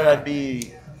Dimebag. said I'd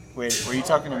be. Wait, were you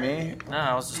talking to me? No,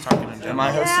 I was just talking to Jim. Am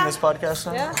I hosting Yeah. this podcast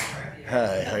now? Yeah.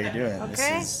 Hi, how you doing?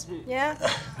 Okay. This Yeah.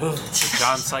 The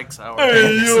John Sykes hour.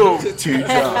 is two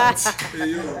Johns.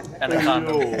 And a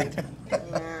condom.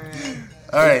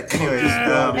 All right. Anyways,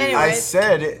 I Anyways,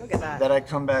 said look at that. that I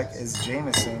come back as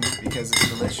Jameson because it's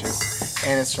delicious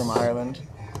and it's from Ireland,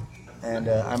 and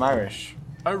I'm Irish.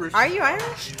 Are you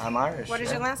Irish? I'm Irish. What is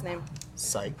yeah. your last name?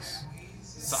 Sykes.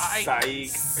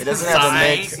 Sykes. It doesn't have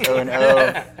a Nick or an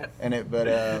O in it, but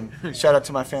shout out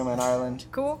to my family in Ireland.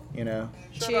 Cool. You know,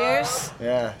 Cheers.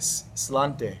 yeah,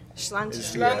 slante is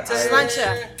Slancha. the, Irish-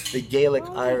 Slancha. the Gaelic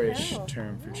Oh, Irish wow.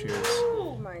 term for cheers.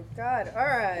 Oh my God. All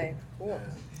right. Cool.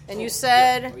 And you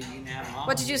said,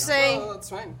 what did you say, Oh, that's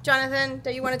fine. Jonathan,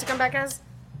 that you wanted to come back as?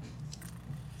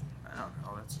 I don't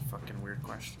know. That's a fucking weird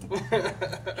question.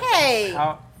 Hey.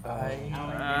 I'll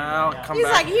come He's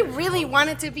back. like, he really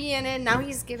wanted to be in it. Now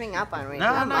he's giving up on me. No,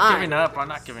 I'm Come not on. giving up. I'm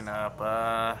not giving up.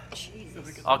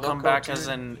 I'll come back as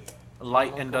an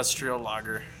light industrial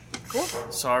lager. Cool.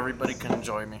 So everybody can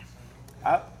enjoy me.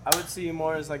 I would see you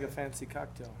more as like a fancy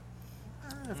cocktail.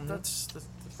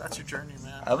 That's your journey,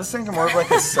 man. I was thinking more of like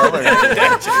a cellar.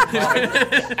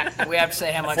 We have to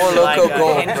say how much Four we like Loko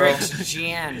Gold, Hendrix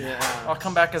Gin. I'll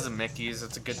come back as a Mickey's.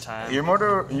 It's a good time. You're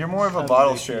more of a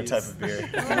bottle share type of beer.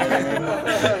 You know what I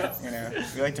mean? You know,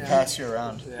 we like to pass you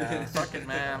around. Yeah. Fuck it,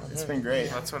 man. It's been great.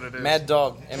 That's what it is. Mad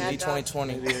Dog, MD Mad Dog.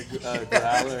 2020.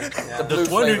 Growler. The blue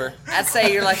flavor. I'd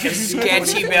say you're like a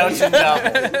sketchy Belgian double.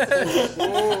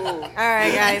 All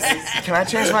right, guys. Can I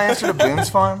change my answer to Boone's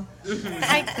Farm?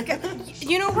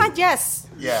 You know what? Yes.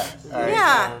 Yeah. All right.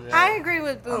 Yeah, I agree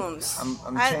with Boone's. I'm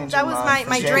changing that was mine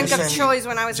my from drink of Jameson- choice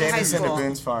when I was in high Jameson to school.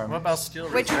 Boone's Farm. What about Steel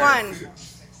Which Reserve? one?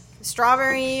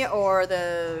 Strawberry or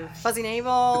the fuzzy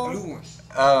navel? Blue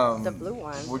one. The blue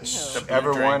one.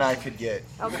 Whichever one I could get.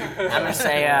 Okay. I'm gonna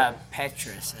say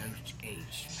Petrus aged pale.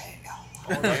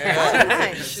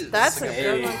 Nice. That's a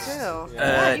good one too.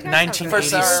 Yeah, you guys have-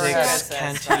 1986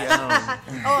 Cantillon.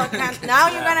 Oh, now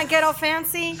you're gonna get all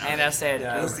fancy. And I said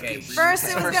oak aged. First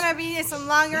it was gonna be some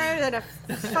lager and a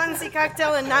fancy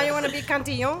cocktail, and now you want to be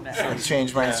Cantillon. I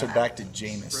changed my answer back to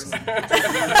Jameson.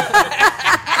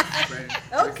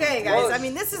 Okay, guys. I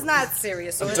mean, this is not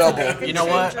serious. So it's Double. okay. Good You know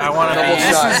what? change. I want to Double be.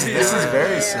 shot. This is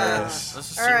very serious.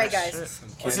 This is All right, serious guys.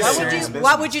 shit. This is What serious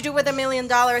what would you do with $1 million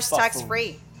tax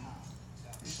free?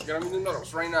 Get $1 million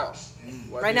right now.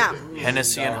 What Right do you now. do?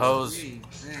 Hennessy and hose. H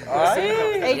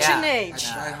and H.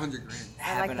 500 grand.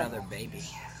 Have like another baby.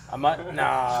 I might.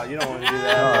 Nah, you don't want to do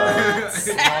that.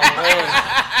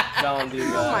 Don't do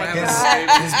Oh my that.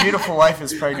 God. His beautiful wife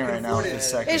is pregnant right now with his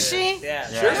second. Is she? Yeah.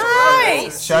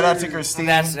 Nice. Shout out to Christine.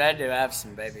 That's what I do. I have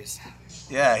some babies.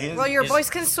 Yeah, he is. Well, your boys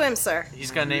can swim, sir. He's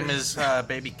gonna name his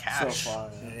baby So Cash. far.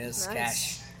 It is Nice.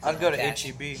 cash. I'd go to Cash.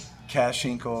 HEB. Cash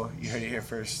Hinkle. You heard it here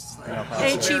first. in El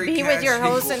Paso. HEB with your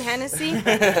hose and Hennessy.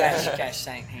 Cash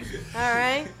Saint Henry. All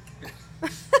right.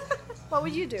 What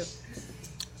would you do?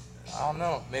 I don't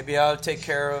know. Maybe I'll take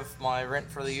care of my rent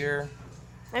for the year.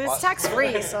 And it's tax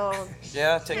free, so.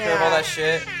 Yeah, take care of all that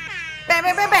shit. Bam,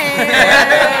 bam, bam, bam.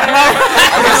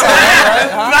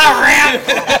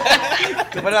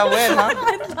 But I win, huh?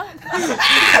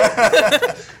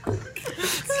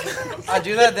 I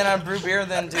do that, then I brew beer,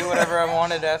 then do whatever I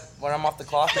wanted when I'm off the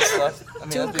clock and stuff. I mean,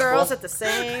 Two that'd be girls cool. at the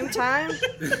same time?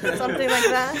 Something like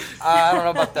that? I don't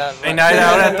know about that. A night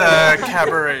out at the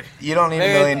cabaret. You don't need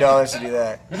 $1 million to do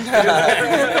that.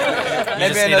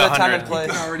 Maybe just need another time 100. and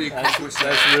place. Already accomplished that.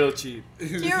 That's real cheap.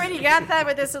 You already got that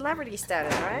with the celebrity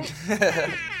status, right?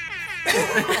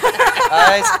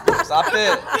 Alright, stop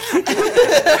it.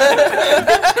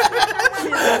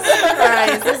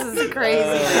 Christ, this is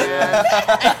crazy, man.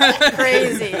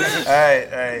 Crazy. All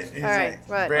right. Who's All right, next?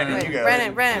 what? Brandon, Wait, you go.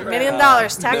 Brandon, $1 million,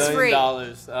 tax free.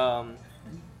 $1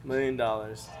 million.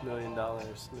 $1 million.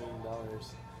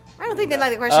 I don't think they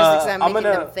like the questions because I'm making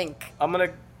them think. I'm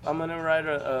gonna write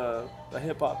a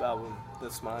hip hop album.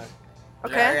 That's mine.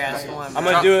 Okay. I'm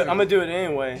gonna do it. I'm gonna do it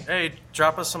anyway. Hey,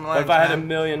 drop us some But lines. if I had $1 man.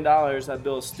 million, I'd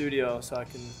build a studio so I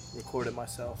can record it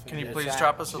myself. Can you Yeah. please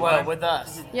drop us a Well, line? with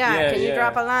us. Yeah, Yeah, can you yeah.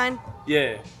 drop a line?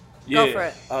 Yeah. Go Yeah. for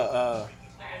it.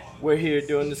 We're here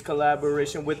doing this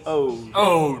collaboration with Ode.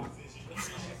 Oh,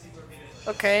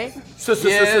 Okay.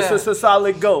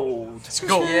 Solid gold. let's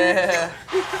go. Yeah.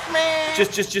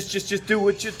 Just do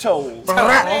what you're told.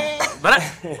 But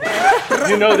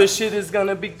You know this shit is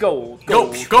gonna be gold.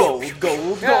 Go, go.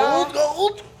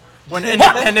 Gold. when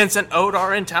Independence and Ode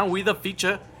are in town, we the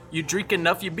feature. You drink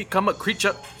enough, you become a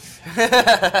creature.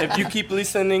 If you keep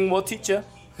listening, we'll teach you.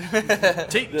 The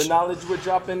Teach. knowledge we're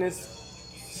dropping is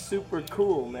super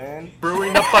cool, man.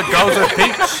 Brewing up a Gozer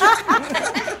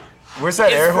Peach. Where's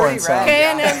that air horn sound? Okay,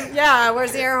 and then, yeah,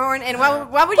 where's the air horn? And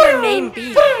what would your name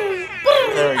be?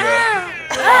 There we go.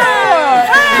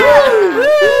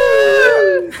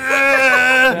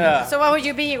 Yeah. So what would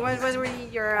you be? What would be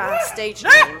your stage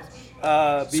name?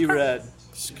 Be red.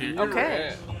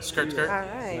 Okay. Skirt, skirt. All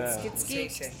right. Yeah. Skeet,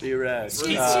 skeet. Be red.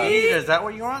 Skeet, skeet. Is that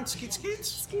what you're on? Skeet,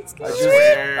 skeets?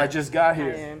 I just got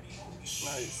here.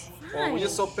 Nice. Well, we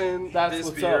just opened That's this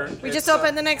what's beer. up. We just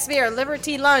opened the next beer,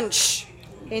 Liberty Lunch,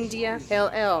 India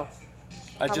LL.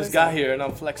 I was just got it? here and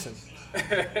I'm flexing.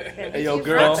 Okay, Hey, yo, you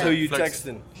girl, flex who it. you Flex.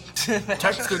 texting?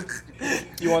 Texas.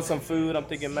 You want some food? I'm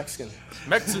thinking Mexican.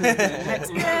 Mexican.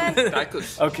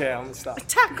 Tacos. Okay, I'm gonna stop.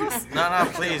 Tacos. No,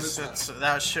 please.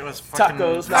 that shit was fucking.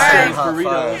 Tacos, Alright. nachos,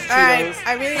 burritos, All right, Cheetos.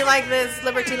 I really like this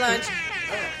Liberty Lunch.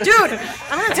 Dude,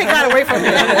 I'm gonna take that away from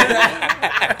you.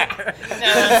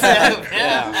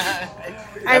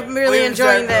 I'm really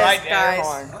enjoying this,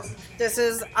 guys. This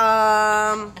is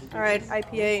all right,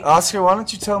 IPA. Oscar, why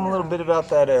don't you tell them a little bit about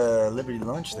that Liberty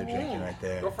Lunch they're drinking right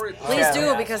there? Go for it. Please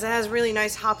do, because it has really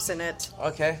nice hops in it.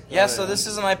 Okay. Yeah, so this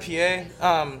is an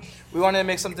IPA. We wanted to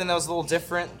make something that was a little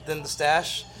different than the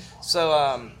Stash.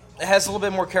 So it has a little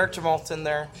bit more character malt in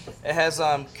there. It has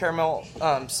caramel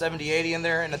 70-80 in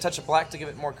there and a touch of black to give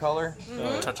it more color.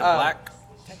 Touch of black.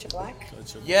 Touch of black?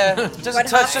 Yeah, just a What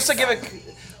touch, hops? just to give it.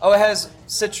 Oh, it has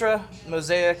Citra,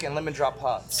 Mosaic, and lemon drop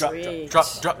hops. Drop.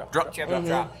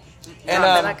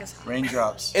 And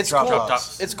Raindrops. it's Drop cool.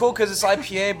 hops. It's cool because it's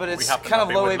IPA, but it's happen kind to of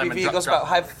be low with lemon ABV. It goes drop.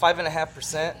 about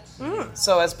 5.5%.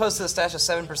 So as opposed to the Stash of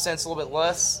 7%, it's a little bit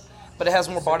less. But it has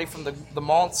more body from the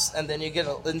malts, and then you get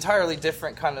an entirely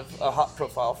different kind of hop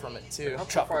profile from it too.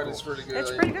 Profile is really good.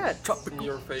 It's pretty good. In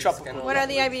your face. Kind of What are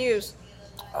the IBUs?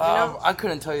 I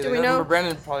couldn't tell you. Do that. we I know? remember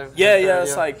Brandon probably. Yeah,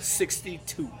 it's like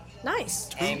 62. Nice.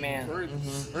 Amen.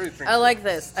 very drinkable. I like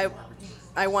this.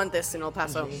 I want this in El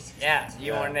Paso. Yeah,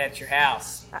 you want it at your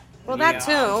house. Well, Yeah, that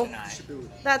too. tonight.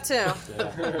 That too.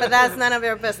 But that's none of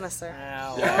your business, sir.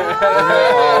 Oh,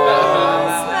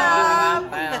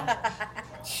 Stop. wow.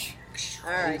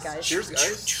 All right, guys. Cheers, guys.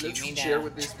 Let's me share down.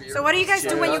 with this beer. So what do you guys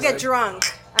do when you Cheers. get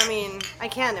drunk? I mean, I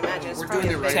can't imagine. It's We're probably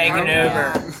doing a it big right Taking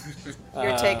now. over.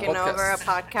 You're taking podcast. over a Are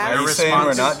podcast. you saying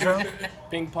we're not drunk?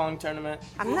 Ping pong tournament.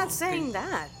 I'm not saying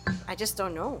that. I just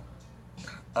don't know.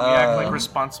 We act like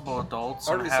responsible adults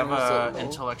and Already have someone said no.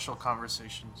 intellectual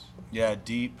conversations. Yeah,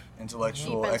 deep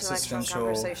intellectual, Deep intellectual existential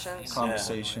conversations.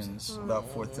 conversations about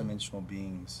fourth dimensional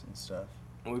beings and stuff.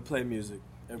 And we play music.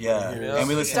 Yeah, Everybody here. and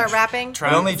we listen. Start rapping. We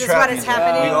only Is this trap what is music.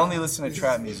 happening? We only listen to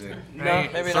trap music. No,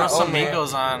 maybe Throw not. some only.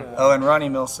 Migos on. Oh, and Ronnie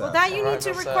Millsap. That you need Alright,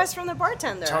 to what's request from the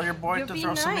bartender. Tell your boy You'd to be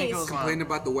throw some nice. Migos on. Complain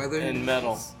about the weather. And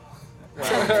metal.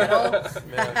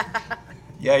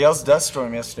 Yeah, y'all's dust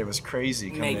storm yesterday was crazy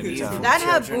coming Make into music. town. That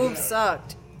haboob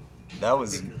sucked. That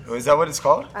was. Is that what it's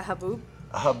called? A haboob?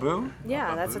 A haboo?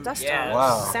 Yeah, that's a dust storm. Yeah.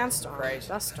 Wow. Sandstorm. Crazy.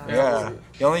 Dust storm. Yeah.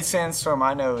 The only sandstorm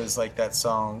I know is like that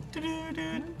song.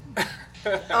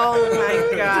 Oh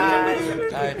my god.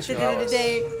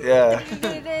 Yeah.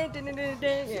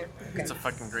 It's a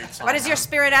fucking great song. What is your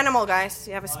spirit animal, guys?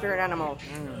 You have a spirit animal.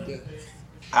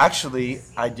 Actually,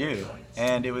 I do.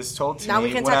 And it was told to Now me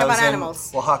we can when talk I was about in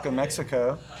animals. Oaxaca,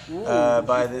 Mexico,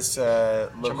 by this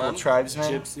local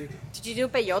tribesman. Gypsy. Did you do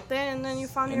peyote and then you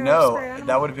found your No, spirit animal?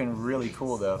 that would have been really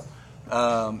cool though.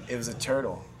 It was a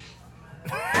turtle.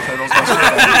 Turtles my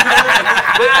spirit animal.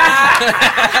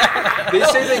 They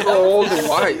say they grow old and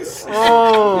wise. A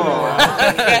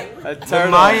The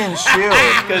turtle. Mayan shield.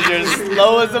 Because you're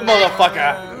slow as a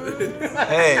motherfucker.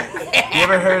 Hey, you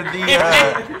ever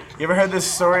heard the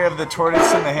story of the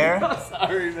tortoise and the hare?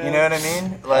 Sorry, man. You know what I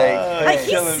mean? Like, Like, hey, he's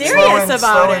Killing me. serious slow and, about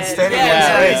slow and it. steady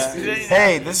Yeah. wins race.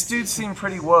 Hey, this dude seemed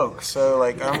pretty woke, so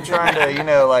like I'm trying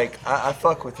to, like I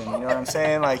fuck with him. You know what I'm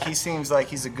saying? Like he seems like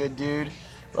he's a good dude.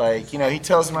 Like he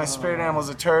tells me my spirit animal's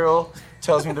a turtle.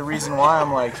 Tells me the reason why.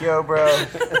 I'm like, yo, bro,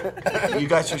 you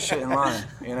got your shit in line.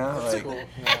 You know, like.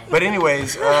 But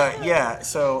anyways, yeah.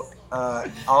 So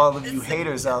all of you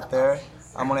haters out there,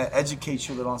 I'm gonna educate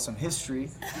you a little on some history.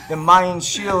 The Mayan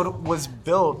shield was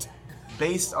built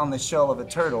based on the shell of a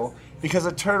turtle because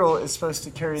a turtle is supposed to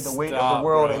carry the weight of the Stop,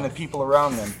 world bro. and the people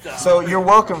around them. So you're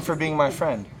welcome for being my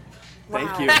friend.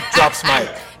 Thank you. Drops mic.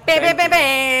 Where's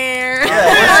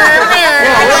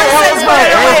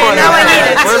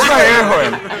Where's my air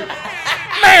horn?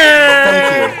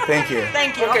 Thank you.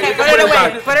 Thank you. Okay, put it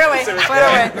away. Put it away. Put it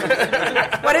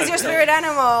away. What is your spirit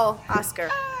animal, Oscar?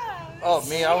 Oh,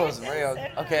 me, I wasn't real.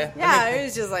 Okay. Yeah, it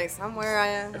was just like somewhere I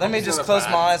am. Let me just close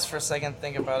my eyes for a second.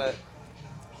 Think about it.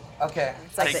 Okay.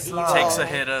 It's like Takes, the evil. takes a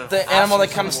hit of. The animal that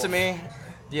comes to me,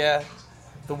 yeah,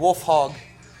 the wolf hog.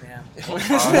 Yeah.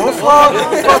 Wolf hog?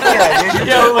 Fuck yeah, dude.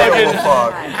 You totally like wolf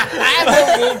hog.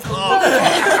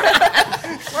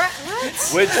 What?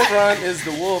 Which front is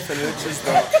the wolf and which is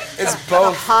the... It's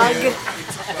both. Hug.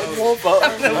 Wolf.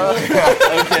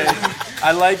 Okay.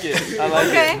 I like it. I like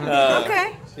Okay. it.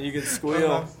 Okay. You can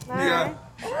squeal. All right.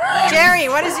 Jerry,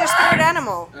 what is your spirit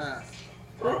animal?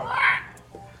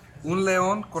 Un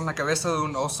león con la cabeza de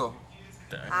un oso.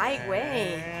 Ay,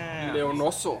 güey.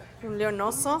 Leonoso. Un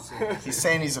leonoso. He's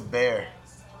saying he's a bear.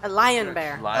 A lion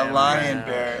bear. A lion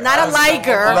bear. Not a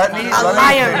liger. Let me- A let me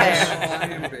lion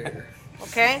finish. bear.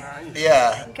 Okay?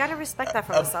 Yeah, You gotta respect that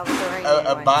from the Salvadorian. a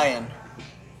anyway. Bayan.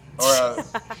 Or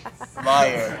a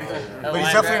liar. But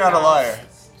he's definitely not a liar.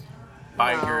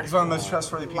 Biker. He's one of the most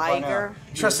trustworthy people I know. Liger.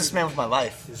 I trust this man with my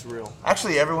life. He's real.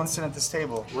 Actually, everyone sitting at this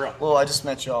table. Real. Well, I just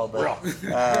met y'all, but Real.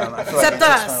 I feel Except like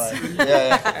I us. trust my life.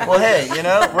 Yeah. Well, hey, you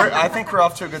know, I think we're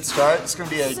off to a good start. It's going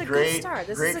to be This is a a great, good start.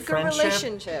 This great is a good friendship.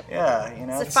 relationship. Yeah, you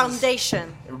know, It's a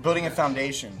foundation. we're building a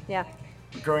foundation. Yeah.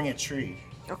 We're growing a tree.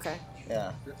 Okay.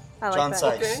 Yeah. I like John that.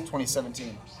 Sykes, Okay.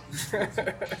 2017.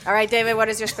 All right, David. What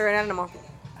is your spirit animal?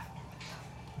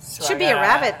 So Should I be a got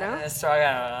rabbit, no? So I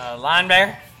got a lion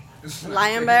bear.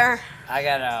 Lion, bear. I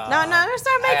got a. No, don't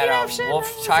start I making got up a shit.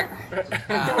 wolf tiger.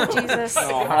 Oh, Jesus.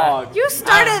 Oh, hog. You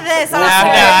started this. No,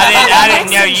 I I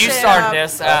didn't know. You started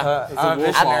this. It's a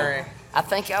wolf hog. I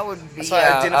think I would be That's what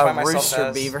I identify a myself rooster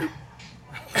as. beaver.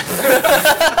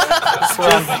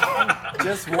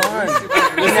 Just one. No,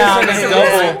 I'm just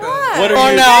Double. What are Oh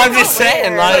you? no, I'm just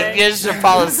saying, like, just to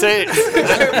follow suit. If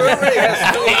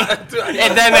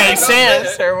that makes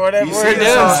sense, or whatever You we're see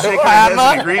this all doing. shaking I'm as an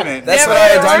up. agreement. That's what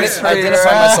I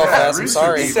identify myself as. I'm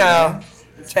sorry. So,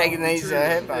 taking these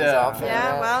headphones Yeah. off.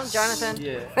 Yeah, well, Jonathan.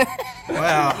 Yeah.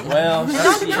 Wow. Well,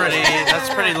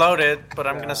 That's pretty loaded, but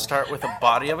I'm gonna start with a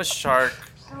body of a shark,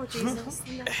 Oh, Jesus.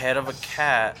 head of a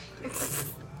cat,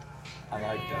 I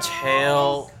like that.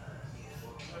 tail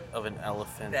of an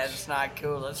elephant, That's not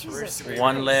cool. That's rooster beaver.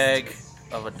 one leg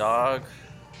of a dog,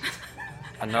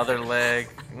 another leg.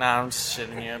 Nah, I'm just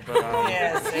shitting you, but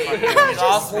Yeah, see, you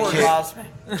lost me. You lost me.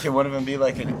 Can one of them be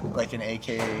like an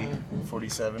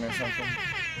AK-47 or something?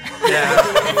 yeah,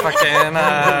 fucking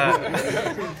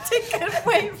Take it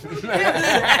away from me.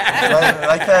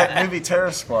 like that movie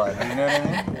Terror Squad. You know what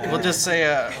I mean? we'll just say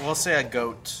a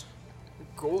goat.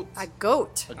 Goat. A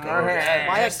goat. A goat.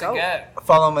 Why a goat?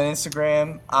 Follow him on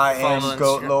Instagram. I Follow am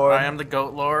Goat Instagram. Lord. I am the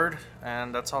Goat Lord,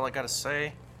 and that's all I gotta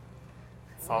say.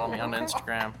 Follow me on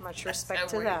Instagram. Much respect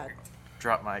to that.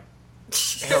 Drop my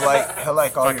He'll like all your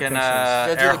fucking pictures.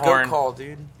 Yeah, do air the goat horn. call,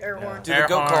 dude. Air horn. Do the Air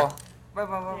goat horn. call.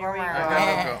 Here we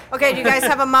go. Okay, do you guys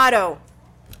have a motto?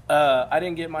 I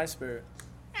didn't get my spirit.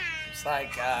 It's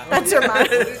like, That's your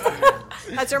motto.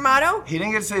 That's your motto? He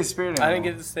didn't get to say his spirit I animal.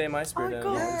 didn't get to say my Oh, spirit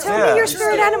go. animal. Tell Yeah. me your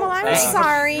spirit animal. I'm Thanks.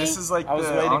 sorry. This is like I was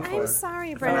the waiting encore. I'm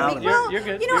sorry, Finale. Brandon. You're- Well, you're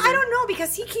good, you know, you're I good. don't know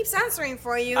because he keeps answering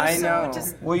for you. I so know.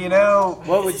 Just, Well, you know.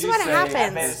 What would This is you what say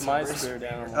happens. is my spirit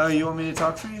animal? Oh, you want me to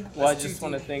talk for you? Well, I just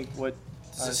want to think what.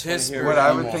 This is just wanna his hear spirit What what I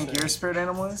you would want think to your spirit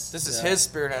animal is? This is Yeah. his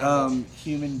spirit animal.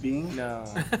 Human being. No.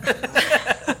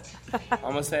 I'm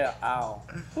gonna say an owl.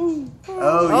 Oh,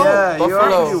 yeah, you are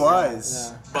buffalo. pretty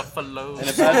wise. Yeah. Buffalo. And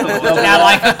if I had to double not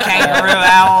like a kangaroo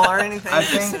owl or anything. I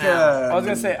think. I was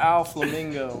gonna say owl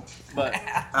flamingo, but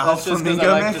Owl that's just 'cause I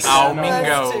flamingo like miss? the Owl sound of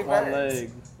mingo. one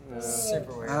leg.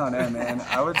 Super weird. I don't know, man.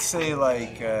 I would say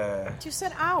like you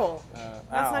said owl.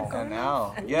 That's owl. not good. an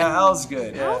owl. Yeah, owl's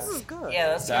good. Yeah. Owls is good. Yeah,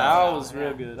 that's The owl was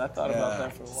real good. I thought Yeah. about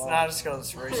that for a It's while. not as good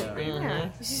as rooster beaver. Yeah.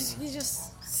 He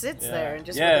just sits Yeah. there and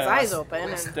just Yeah, with his eyes open.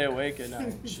 And, Stay awake at night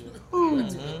and shit.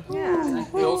 yeah.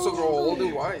 They also grow old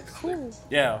and wise.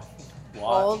 Yeah.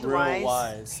 Old, real wise.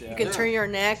 wise. Yeah. You can turn your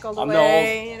neck all the I'm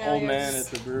way. the you know, old you're man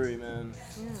just- at the brewery, man.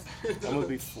 I'm gonna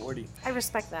be 40 I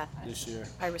respect that. this year.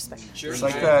 I respect It's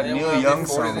like that Neil Young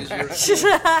song.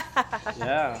 that.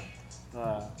 Yeah.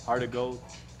 Heart of Gold.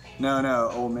 No,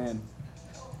 old man.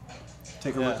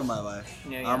 Take a Yeah. look at my life.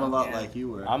 Yeah, I'm a lot yeah. like you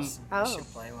were. I'm Oh. Should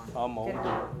play one. older. Good.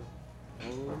 Oh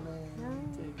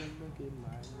man, take a look at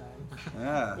my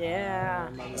Yeah. life. Yeah.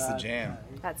 That's the jam.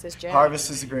 That's his jam. Harvest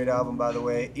is a great album, by the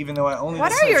way. Even though I only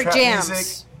What listen are to your trap jams?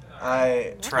 music,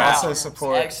 I Trap. also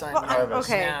support Excellent. Well, Harvest.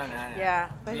 okay. No, no, no. Yeah.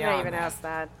 I didn't Beyond even that. ask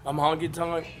that. I'm honky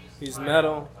tonk. He's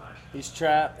metal. He's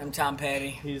trap. I'm Tom Petty.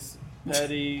 He's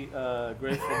petty.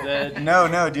 Grateful Dead. No,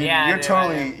 dude, Yeah, you're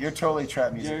dude, you're totally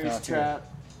trap music now Jerry's too. trap.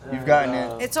 You've gotten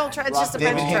it. It's all it's just a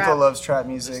David bunch of Hinkle trap. loves trap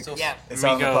music. Yeah. It's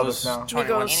out in the public Migos, now. 21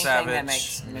 Migos. Anything Savage. that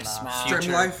makes me smile. Future.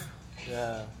 Stream life.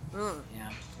 Yeah. Yeah.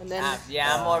 And then I'm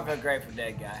more of a Grateful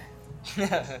Dead guy.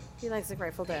 he likes the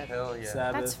Grateful Dead. Hell yeah.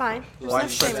 Sabbath. That's fine. There's no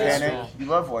Widespread shame in it. Panic. You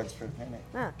love Widespread Panic.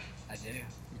 Ah, I do. You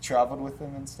traveled with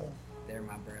them and stuff. They're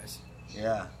my bros.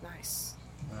 Yeah. nice.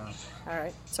 Yeah. All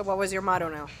right. So what was your motto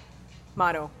now?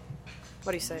 Motto.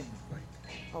 What do you say?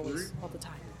 Always, all the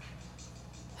time.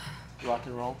 Rock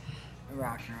and roll.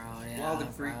 Rock and roll, yeah. Wild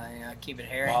and free. Keep it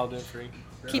hairy. Wild and free.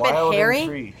 Keep Wild it and hairy.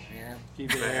 free. Yeah.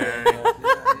 Keep it hairy.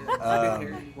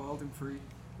 Wild and free.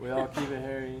 We all keep it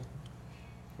hairy.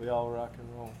 We all rock and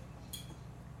roll.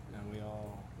 And we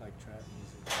all like trap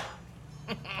music.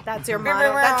 That's your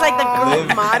motto. That's like the group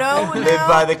Live- motto. Live now?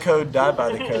 by the code, die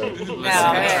by the code. No,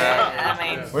 I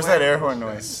mean, Where's that air horn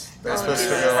noise? That's supposed to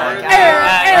go on. I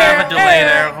have a delayed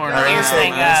air horn. All right, let me say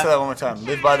Everything that one more time.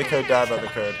 Live by the code, die by the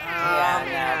code.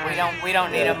 yeah, we We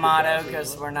don't need a motto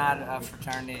because we're not a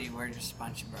fraternity. We're just a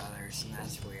bunch of brothers, and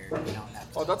that's weird. We don't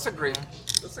have to. Oh, that's a great.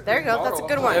 There you go. That's a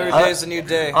good one. Every day is a new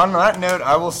day. On that note,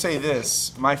 I will say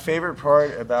this: my favorite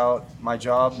part about my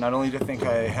job, not only to think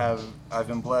I've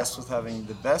been blessed with having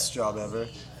the best job ever,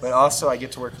 but also I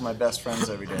get to work with my best friends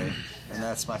every day, and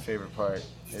that's my favorite part.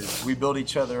 Is we build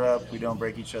each other up, we don't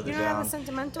break each other You don't have down. a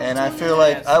sentimental And I tune feel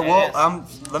there?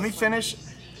 like let me finish.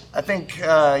 I think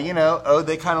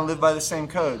they kind of live by the same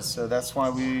codes, so that's why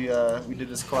we did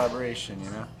this collaboration.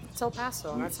 It's El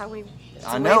Paso. That's how we.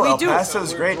 I know El do.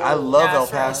 Paso's great. I love El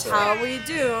That's Paso. how we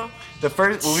do. The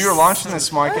first when we were launching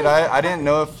this market, I didn't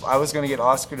know if I was going to get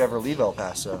Oscar to ever leave El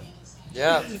Paso.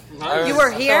 Yeah. You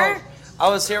were here? I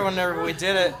was here whenever we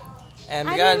did it, and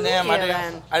I didn't goddamn, meet you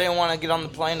then. I didn't want to get on the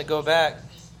plane to go back.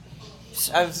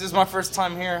 This is my first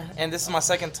time here, and this is my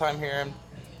second time here.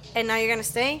 And now you're gonna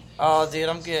stay? Oh, dude,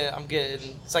 I'm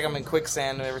getting. It's like I'm in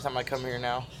quicksand every time I come here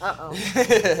now.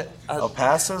 El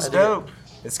Paso's dope.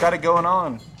 It's got it going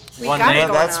on. We got it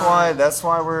going on. That's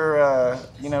why we're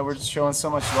we're showing so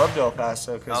much love to El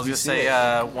Paso. I was gonna say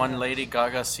one Lady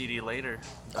Gaga CD later.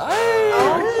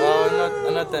 I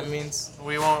know what that means.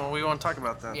 We won't talk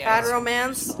about that. Bad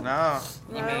romance? No.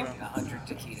 You mean 100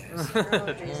 taquitos.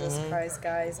 Oh, Jesus Christ,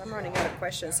 guys. I'm running out of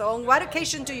questions. So on what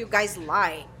occasion do you guys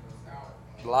lie?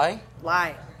 Lie?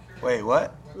 Lie. Wait,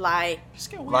 what? Lie.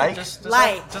 Just get weird. Like? Just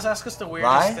Lie. Just ask us the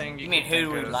weirdest Lie? thing You mean can who think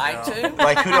do we of, lie so. to?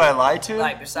 Like who do I lie to?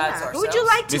 Like besides Yeah. ourselves? Who would you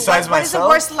lie to? Besides what is the myself?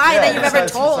 worst lie that you've ever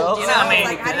besides told? myself. You You know, know, I mean,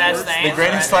 like, how do that's you- the answer. The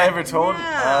greatest right lie there. ever told?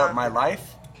 Yeah. My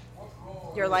life?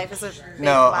 Your life is a big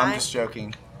No, lie? I'm just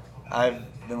joking.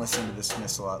 I've been listening to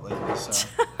Dismiss a lot lately, so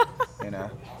On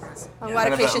what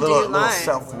Kind of a occasion do little you lie?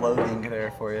 self-loathing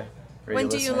there for you. for When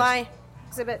you do you listeners. lie?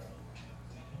 Exhibit.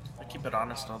 I keep it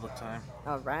honest all the time.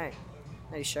 All right.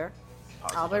 Are you sure?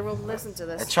 Albert will listen to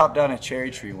I this. chopped down a cherry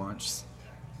tree once,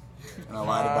 and I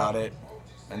lied about it,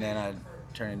 and then I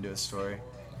turned into a story.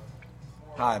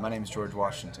 Hi, my name is George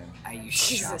Washington. I use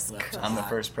Jesus shoplift. I'm the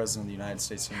first president of the United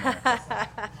States of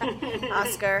America.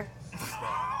 Oscar.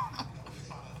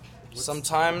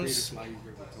 Sometimes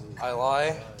I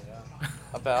lie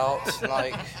about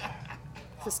like.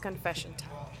 This is confession time.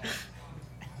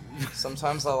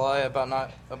 Sometimes I lie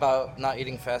about not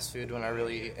eating fast food when I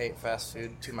really ate fast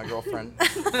food to my girlfriend.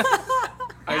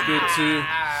 I did too.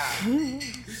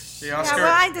 The Yeah, Oscar.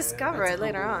 well, I discover it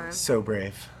later on. So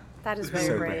brave. That is very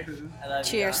So brave. I love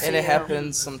you Cheers guys. to And it you.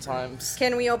 happens sometimes.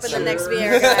 Can we open the next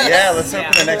beer, guys? Yeah, let's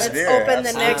open the next Let's beer. open the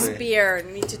Absolutely. next beer.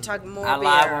 We need to talk more I beer.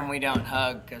 lie when we don't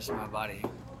hug because of my body.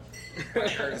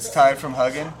 It's tired from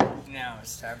hugging. No,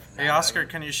 it's time for Hey Oscar,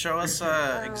 can you show us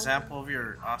an example of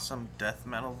your awesome death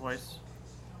metal voice?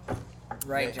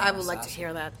 Right. I would like to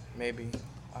hear that. Maybe.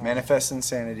 Manifest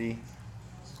Insanity.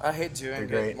 I hate doing They're it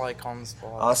great. like on the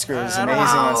spot. Oscar is I don't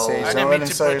amazing on know. stage. I Don't didn't let mean him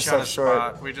to sell put you on yourself the short.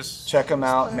 spot. We just Check him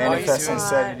out. Manifest doing?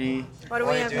 Insanity. What do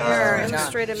we have doing? here? John.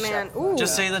 Illustrated man. Ooh.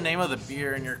 just say the name of the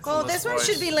beer in your Well, coolest this one voice.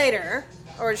 should be later.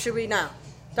 Or should we now?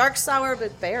 Dark sour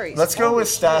with berries. Let's go Holy with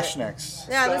Stash shit. next.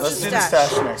 Yeah, let's do do the Stash.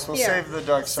 Stash next. We'll Here. save the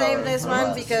dark sour. Save this for one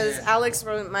last. because Alex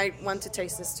might want to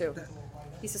taste this too.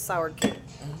 He's a sour kid.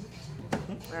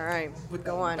 All right,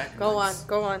 go on, go on,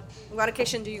 go on. What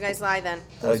occasion do you guys lie then?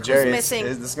 Who's Jerry, missing?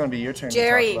 this is going to be your turn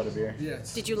Jerry. to talk about a beer.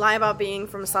 Yes. Did you lie about being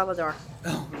from El Salvador?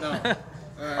 No.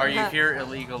 Are you here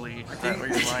illegally? Is that what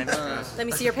you're lying to us? Let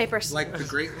me see your papers. Like the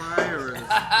great lie or the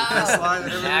best lie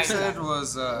that everyone said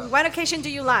was What occasion do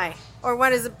you lie? Or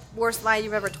what is the worst lie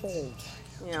you've ever told?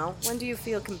 You know, when do you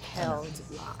feel compelled to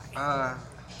lie?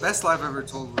 best lie I've ever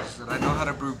told was that I know how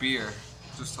to brew beer.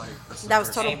 Just like that's the That was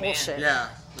first- total Amen. bullshit. Yeah,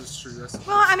 that's true. That's the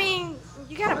Well, I mean,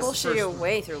 you gotta That's the bullshit your first one.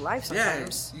 way through life yeah,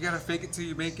 sometimes. you gotta fake it till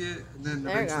you make it, and then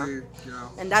There you go. eventually, you know.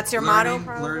 And that's your learning, motto,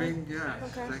 probably? Learning, yeah,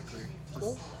 Okay. exactly. Just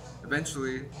Cool.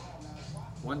 Eventually,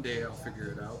 one day I'll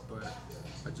figure it out, but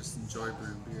I just enjoy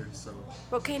brewing beer, so.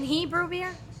 But can he brew beer?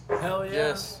 Hell yeah.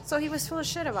 Yes. So he was full of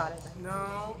shit about it.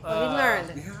 No. But he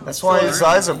learned. Yeah, That's why his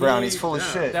eyes are brown. he- He's full of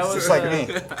yeah. shit. That was Just like uh, me.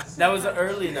 That was an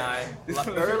early night,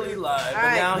 early live, but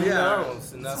Alright. now he Yeah.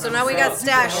 knows. And that's So now we got what's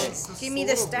stash. Give me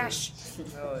the stash.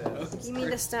 Hell yeah. Give me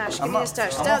the stash. Give I'm me the not-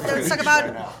 stash. I'm Let's not talk finished about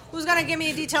right now. who's gonna give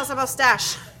me details about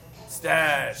stash.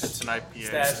 Stash. It's an IPA.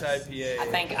 Stash IPA. I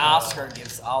think Oscar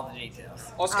gives all the details.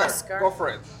 Oscar, Oscar. go for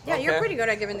it. Yeah, you're Okay. pretty good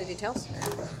at giving the details.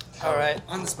 All right.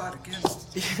 On the spot again.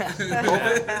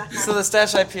 So the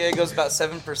Stash IPA goes about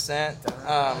 7%.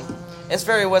 It's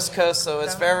very West Coast, so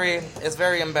it's very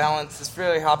imbalanced. It's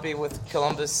very hoppy with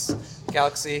Columbus,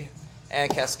 Galaxy,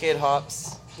 and Cascade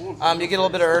hops. You get a little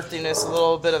bit of earthiness, a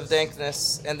little bit of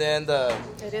dankness, and then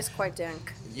It is quite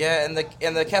dank. the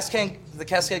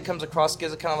Cascade comes across,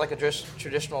 gives it kind of like a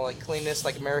traditional like cleanness,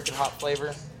 like American hop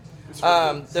flavor.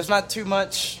 There's not too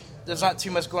much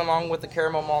going on with the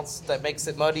caramel malts that makes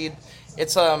it muddied.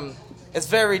 It's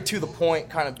very to the point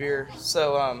kind of beer.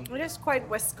 So it is quite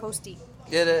West Coasty.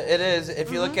 It is.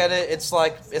 If you look at it, it's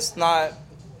like it's not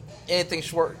anything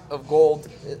short of gold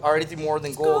or anything more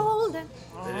than gold. Golden.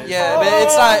 Yeah,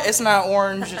 but it's not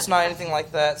orange. It's not anything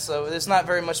like that. So there's not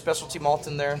very much specialty malt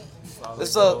in there.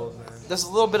 There's a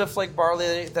little bit of flake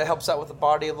barley that helps out with the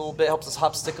body a little bit, helps us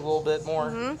hop stick a little bit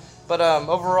more. But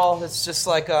overall, it's just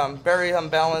like very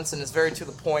unbalanced and it's very to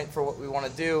the point for what we want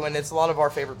to do. And it's a lot of our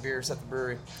favorite beers at the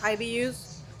brewery.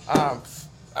 IBUs? I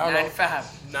don't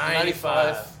 95.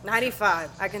 95. 95,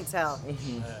 I can tell.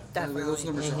 Definitely. Those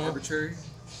numbers are arbitrary.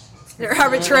 They're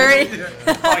arbitrary.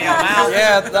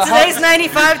 Yeah, today's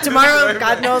 95, tomorrow,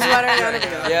 God knows what I'm going to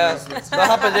do. Yeah, the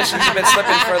hop editions have been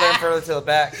slipping further and further to the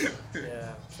back.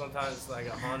 Yeah, sometimes it's like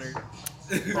 100.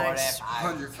 Nice.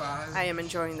 105. I am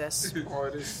enjoying this. Oh,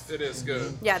 it is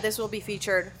good. Yeah, this will be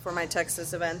featured for my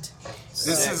Texas event.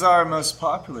 This is our most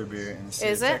popular beer in the state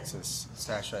Is of it? Texas.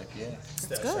 Stash IPA.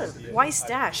 It's good. Why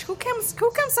Stash? Who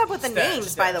comes up with the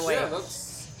names, by the way? Yeah,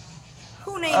 that's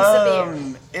Who names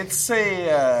the beer? It's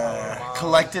a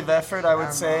collective effort, I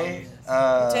would say.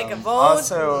 Take a vote.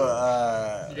 Also,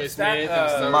 you guys made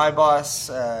it. my boss,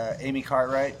 Amy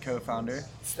Cartwright, co-founder.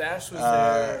 Stash was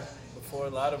there before a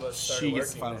lot of us started She working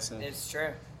gets the final there. say. It's true.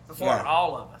 Before Yeah.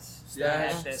 all of us.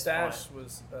 Stash, At this Stash point.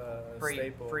 was a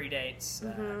staple. Predates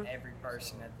every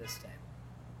person at this time.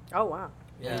 Oh, wow.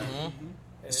 Yeah.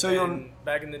 So So you'll-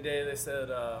 back in the day, they said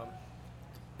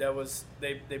that was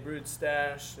they brewed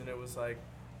Stash, and it was like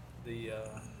the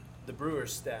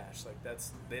brewer's stash. Like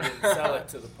they didn't sell it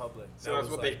to the public. So That that's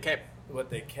was what like they kept. What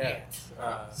they kept.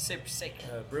 Super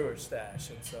secret. Brewer's stash,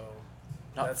 and so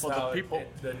Not that's for the how people.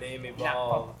 the name Not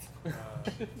evolved.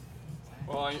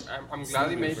 Well, I'm glad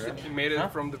he made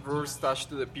it from the brewer's stash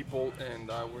to the people, and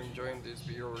we're enjoying this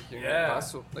beer over here in El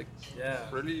Paso. Like,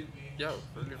 really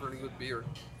good beer.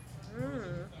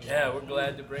 Yeah, we're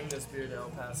glad to bring this beer to El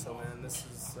Paso, man. This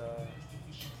is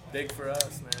big for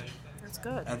us, man. That's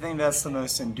good. I think that's the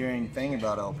most enduring thing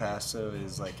about El Paso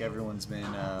is like everyone's been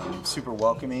super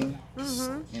welcoming,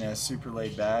 super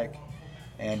laid back,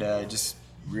 and just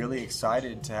really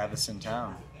excited to have us in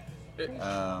town.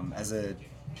 As a,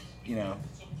 The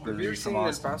brewery beer from scene in El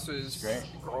Austin. Paso is great.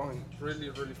 growing really,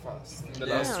 really fast. In the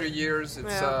Yeah. last 3 years, it's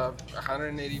Yeah.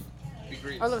 180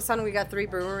 degrees. All of a sudden, we got 3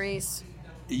 breweries.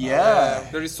 Yeah.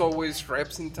 There is always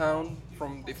reps in town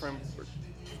from different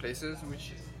places,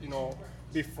 which,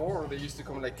 before they used to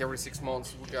come like every 6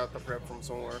 months, we got a rep from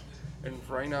somewhere. And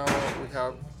right now, we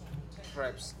have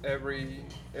reps every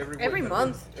week.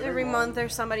 Month. Every month,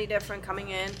 there's somebody different coming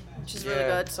in, which is really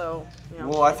good. So,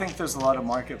 Well, I think there's a lot of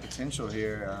market potential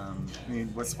here.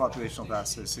 What's the population of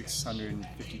Paso?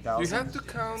 650,000? You have to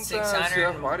count 600,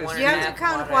 Ciudad Juarez. you have to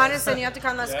count Juarez and you have to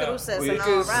count Las Cruces and all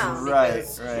Because- around. Right,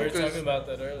 We were right. talking about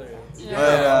that earlier.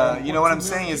 But you know what I'm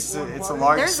saying is it's a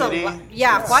large There's city.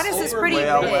 Juarez is pretty Way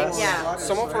out big. west. Yeah.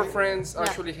 Some of our friends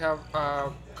actually have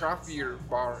a craft beer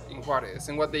bar in Juarez,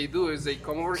 and what they do is they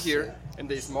come over here and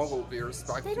they smuggle beers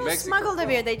back They to don't Mexico. smuggle the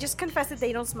beer. They just confess that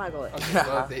they don't smuggle it.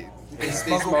 Well, they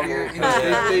smuggle beer. They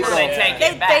take They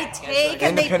it back. take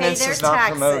and they pay Independence their does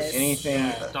not promote taxes.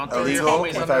 anything Don't throw your illegal homies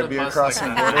with under our the beer bus crossing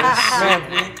like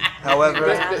borders. However,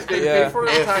 They pay for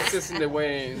the taxes in the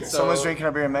way. if So someone's drinking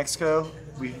our beer in Mexico,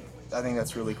 I think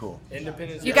that's really cool.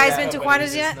 Independence. You guys been to Companies Juarez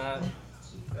is yet? not-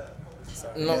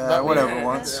 No, Yeah, not whatever, really.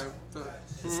 once.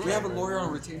 We have a lawyer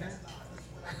on retainer.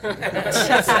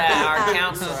 That's our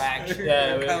counselor, actually.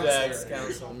 Yeah, we have the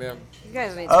ex-council. yeah. You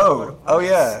guys need to go to Oh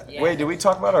yeah. Yeah. Wait, did we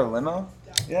talk about our limo?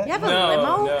 Yeah. You have a No,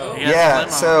 limo? no. He has a Yeah, limo.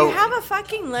 You so have a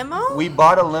fucking limo? we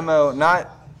bought a limo, not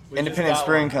We Independence just got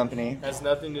Brewing one. Company. Has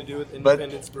nothing to do with But-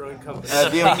 Independence Brewing Company. The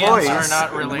Opinions employees, are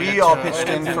not related we all to pitched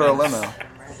in Independence. for a limo.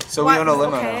 So What? we own a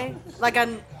limo Okay. now. Like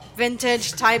a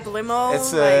vintage type limo?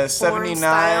 It's like a foreign 79.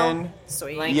 style?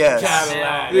 Sweet. Lincoln Yes.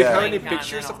 Continental. Do you have Yeah. any Lincoln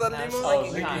pictures of that Continental. limo?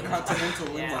 Lincoln Lincoln Continental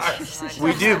limo. Yeah.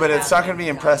 We do, but it's not going to be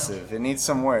impressive. It needs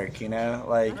some work,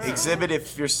 Like Exhibit,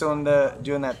 if you're still into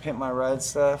doing that pimp my ride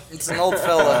stuff, It's an old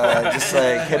fella. just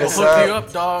like hit We'll us hook you up.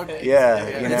 up, dog. Yeah,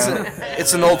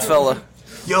 It's an old fella.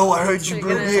 Yo, I heard you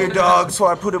brew beer, dog, so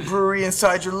I put a brewery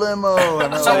inside your limo.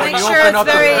 And I'm So like, make you sure open it's up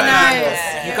the very bag,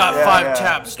 nice. You got Yeah, 5 yeah.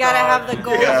 taps. You gotta dog. have the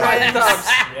gold Yeah. rims.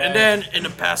 And then in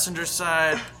the passenger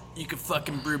side, you can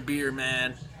fucking brew beer,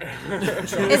 man.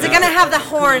 Is it gonna have the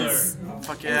horns?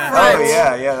 Fuck yeah. oh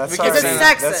yeah, that's Because already, it's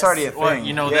Texas. that's already a thing. What,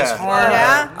 you know yeah. this horn?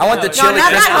 Yeah? I want the No, chili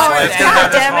not Christmas that horn. lights.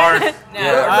 God damn it. No, no,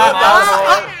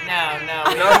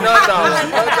 no. No,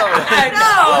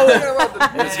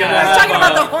 I was talking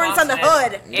about the horns on the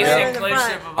hood. In the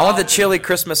front. I want the chili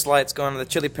Christmas lights going, the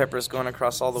chili peppers going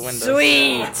across all the windows.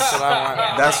 Sweet. That's what I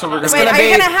want. That's what we're Wait, gonna are be-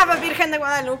 you gonna have a Virgen de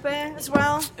Guadalupe as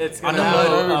well? It's gonna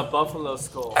have a buffalo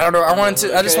skull I don't know.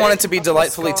 I just want it to be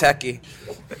delightfully tacky.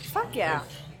 Fuck yeah.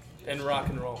 and rock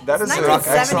and roll. That is an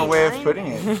excellent way of putting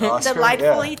it, Oscar.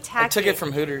 Delightfully Yeah. tacky. I took it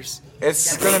from Hooters.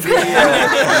 It's gonna be.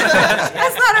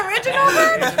 That's not original,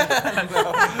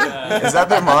 then? Is that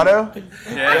their motto?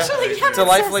 Actually, yeah.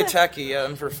 Delightfully tacky, yeah,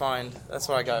 and refined. That's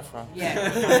where I got it from.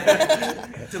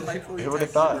 Delightfully. Who would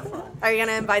have thought? Are you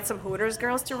gonna invite some Hooters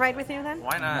girls to ride with you then?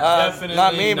 Why not? Definitely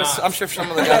Not me, not. but I'm sure some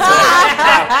of the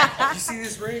guys. You see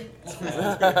this ring? You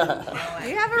have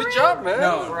a Good ring? job, man.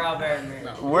 We're all very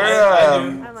married. We're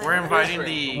I like We're it. inviting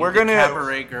the, We're the gonna-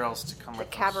 cabaret girls to come The with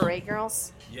us. cabaret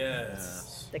girls. Yes.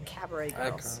 The cabaret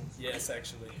girls. Yes,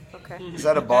 actually. Okay. Is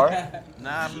that a bar?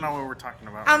 Nah, I don't know what we're talking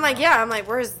about. I'm like, yeah. I'm like,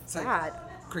 where's that? I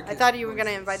Cricket. thought you were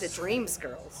gonna invite the Dreams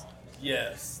girls.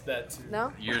 Yes, that too.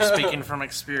 No? You're speaking from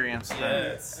experience. Then.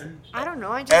 Yes. I don't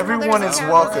know. I just Everyone know there's is a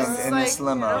welcome cabaret. in this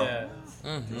limo. Yeah.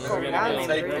 Oh, God, maybe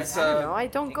Like, Dreams. it's, I don't know. I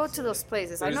don't go to those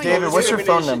places. I know David, you what's your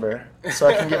phone number so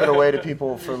I can give it away to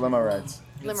people for limo rides?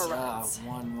 limo rides.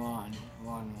 1-1.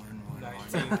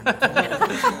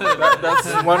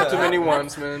 That's one too many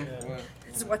ones, man.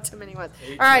 This is what too many ones.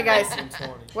 All right, guys.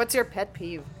 20. What's your pet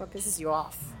peeve? What pisses you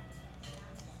off?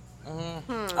 I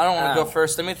don't want to go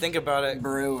first. Let me think about it.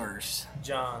 Brewers.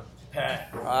 John,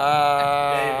 Pat,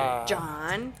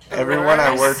 John. Everyone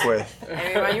I work with.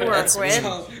 Everyone you work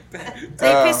with.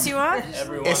 They piss you off?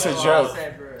 everyone. It's a joke.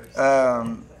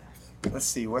 Let's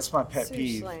see. What's my pet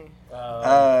peeve? Seriously.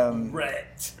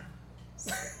 Rhett.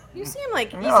 You seem like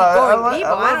easygoing I people.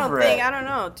 love I don't Rhett. think. I don't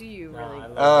know. Do you really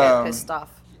get Um, pissed off?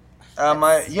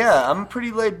 I'm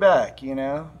pretty laid back,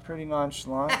 pretty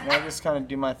nonchalant. I just kind of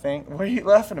do my thing. What are you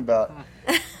laughing about?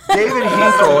 David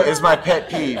Hinkle is my pet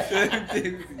peeve.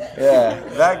 Yeah,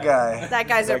 that guy. That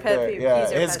guy's your Right pet there. peeve. Yeah,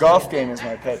 He's your his pet golf peeve. game is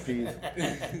my pet peeve.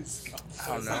 I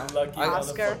don't know. Lucky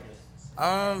Oscar.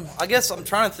 I guess I'm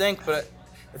trying to think, but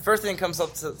the first thing that comes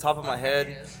up to the top of my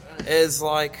head is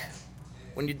like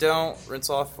when you don't rinse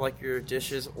off like your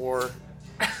dishes or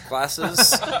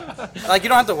glasses. Like you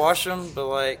don't have to wash them, but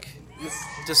like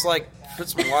just like put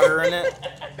some water in it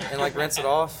and like rinse it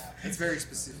off. It's very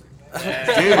specific. Dude,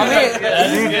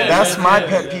 that's my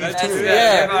pet peeve too.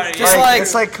 Yeah, just like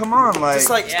it's like, come on, like, just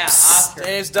like psst, and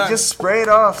it's done. just spray it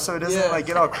off so it doesn't like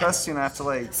get all crusty and I have to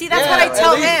like See, that's what I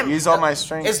tell him. use all my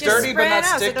strength. It's Just dirty spray but not it out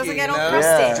so sticky. it doesn't get you all know?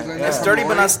 crusty. Yeah. It's dirty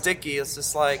but not sticky. It's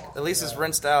just like at least it's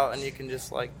rinsed out and you can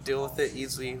just like deal with it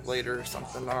easily later or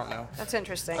something. I don't know. That's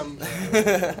interesting.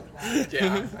 Yeah,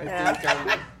 I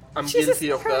think I'm Jesus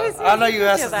guilty of Christ. that. I know you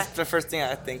asked. Yeah, That's the first thing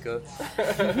I think of.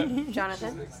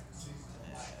 Jonathan?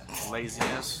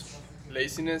 Laziness.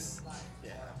 Laziness.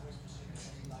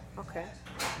 Okay.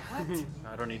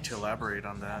 I don't need to elaborate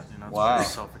on that. It's Wow. very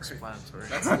self-explanatory.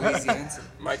 That's a lazy answer.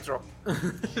 Mic drop.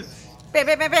 Bang,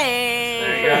 bang, bang,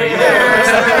 bang.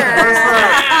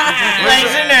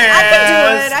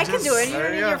 I can do it. You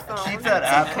don't need your phone. Keep that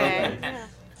app Okay. open. Yeah.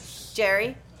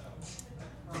 Jerry?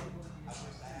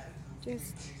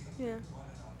 Just, yeah.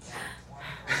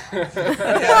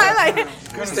 I like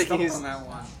He's taking his. On that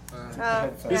one. yeah.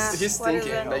 He's What is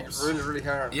thinking it? like really, really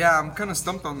hard. Yeah, I'm kind of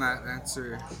stumped on that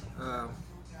answer.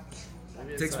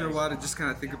 It takes me a while to just kind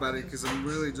of think about it because I'm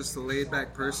really just a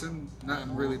laid-back person.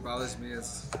 Nothing really bothers me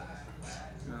as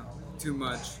too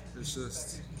much. It's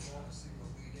just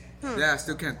I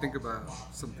still can't think about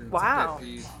something. That's a Wow. pet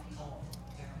peeve.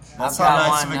 That's I've how got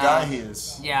nice of a one, guy he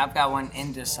is. Yeah, I've got one,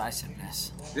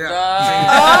 indecisiveness. Yeah,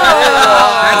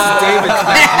 Oh! that's David's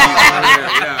pet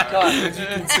peeve. Yeah, as you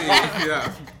can see. Yeah,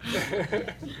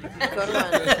 Good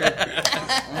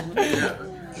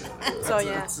one. So,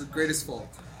 yeah. it's the greatest fault.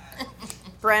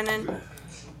 Brennan,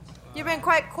 you've been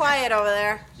quite quiet over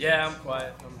there. Yeah, I'm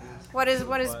quiet. I'm What He's a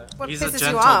pisses you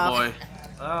gentle off? boy.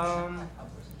 good.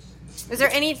 Is there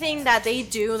anything that they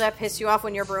do that piss you off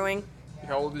when you're brewing? You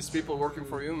have all these people working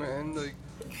for you, man. Like,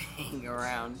 Hang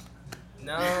around.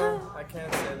 No, I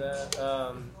can't say that.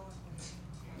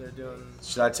 They're doing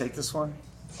Should I take this one?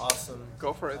 awesome.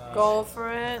 go for it. Go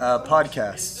for it.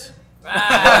 Podcasts.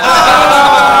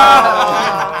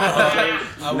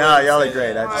 No, y'all are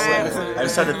great. I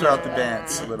just had to throw out the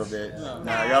bands a little bit. No,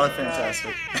 y'all are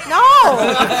fantastic. No!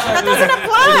 That doesn't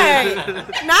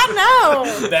apply! Not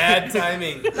no! Bad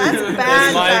timing. That's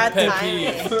bad, my bad pet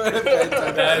timing.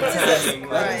 Bad timing.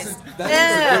 Christ. That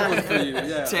Yeah. is a good one for you.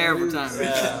 Yeah. Terrible time.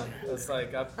 Yeah, it's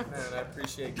like I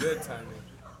appreciate good timing.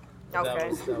 But Okay.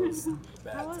 That was That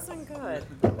bad. wasn't good.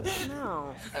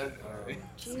 No.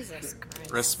 Jesus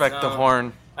Christ. Respect the No.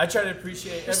 horn. I try to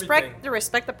appreciate everything.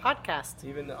 Respect the podcast.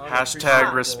 Even the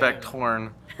Hashtag respect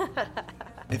horn.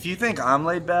 If you think I'm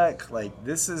laid back, like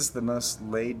this is the most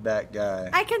laid back guy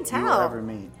I can you will tell. ever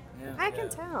meet. I can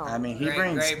tell. I mean, he Great-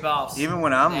 brings great boss. even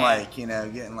when I'm Man. like,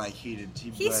 getting like heated.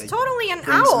 He's like, totally an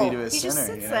brings owl. me to a He just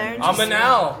center, sits you know? there. And I'm just, an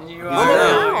owl. You I'm are.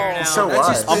 an You're owl. an So owl.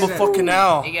 wise. I'm a fucking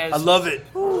owl. He goes- I love it.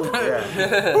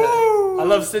 Yeah. I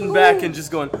love sitting back and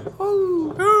just going, oh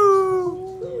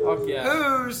yeah.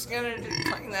 Who's gonna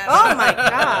clean that Oh up? my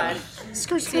god.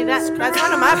 See, that's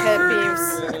one of my pet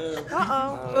peeves.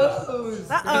 Uh-oh.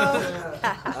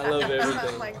 I love Oh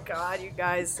everything. my god, you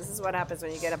guys. This is what happens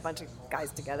when you get a bunch of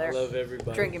guys I together love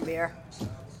everybody. drinking beer.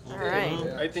 All right.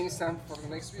 I think it's time for the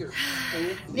next beer.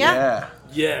 Yeah.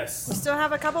 Yes. We still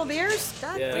have a couple beers?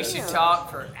 God Yeah. We damn. should talk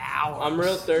for hours. I'm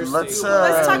real thirsty. Let's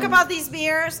Let's talk about these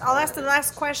beers. I'll ask the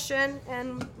last question,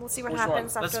 and we'll see what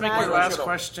happens Let's after make that. your last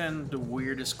question the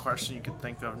weirdest question you could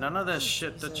think of. None of this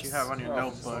shit that you have on your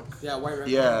notebook. Yeah, White Rabbit.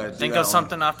 Yeah. do Think that of one.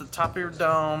 something off the top of your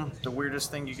dome. The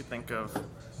weirdest thing you could think of.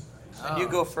 You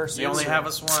go first. You only have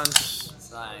us once.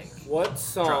 It's like, What Drop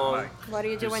song? mic. What do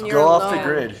you do when Go you're Go alone? off the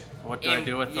grid. What do I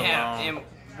do with the yeah, loan? in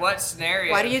what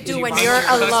scenario? What do you do when find you're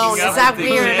yourself alone? hooking Is up that with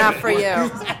weird these enough for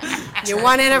you? You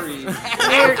wanted a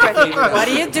weird question. What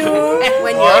do you do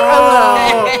when you're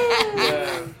alone?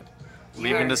 Yeah.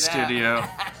 Leaving the studio.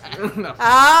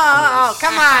 Oh,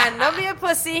 come on. Don't be a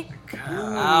pussy. Oh.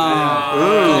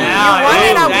 Ooh. Now You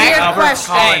wanted a it is. weird Albert's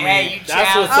question. calling Hey, me. you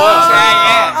That's challenge- what's up.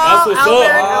 That's what's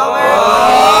Albert, up.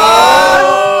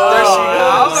 There she Oh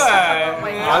goes.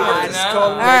 my God. It's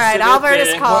called All right, Albert is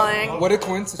What- calling. What a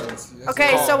coincidence. Yes.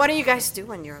 Okay, so what do you guys do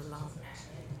when you're alone?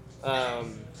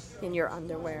 Um, In your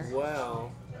underwear.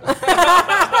 well.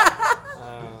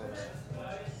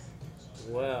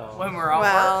 Well. When we're all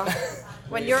Well, work.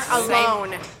 when you're Same.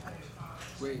 alone,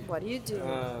 Wait. what do you do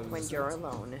when you're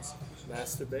alone?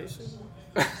 Masturbation.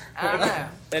 I don't know.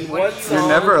 And What what do you- song? You're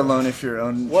never alone if you're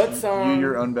own. What song? You're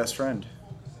your own best friend.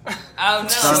 Oh no!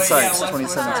 Sean Yeah, Sykes, what's our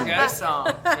 2017. ghost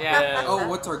song? Yeah. Yeah. Oh,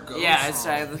 what's our ghost? Yeah, it's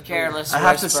song? the Careless I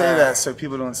have to say Whisper. that so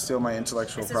people don't steal my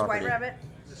intellectual This is White property. Rabbit?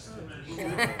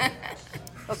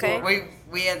 Okay.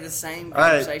 We had the same All right,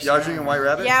 conversation. y'all drinking White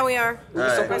Rabbit? Yeah, we are. All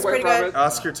right. That's White pretty Rabbit. good.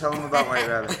 Oscar, tell them about White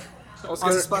Rabbit. I was On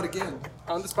the gonna- spot again.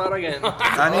 On the spot again.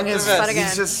 I mean, But again,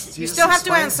 he's just. you He still just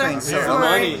have to explains answer. things so Don't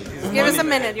well. worry. Money. Give us a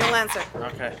minute. You'll answer.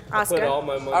 Okay. Put Oscar. all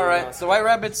my money All in right, Oscar. the White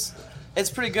Rabbits, it's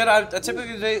pretty good.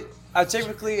 I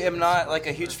typically am not like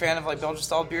a huge fan of like Belgian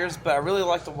style beers, but I really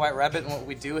like the White Rabbit and what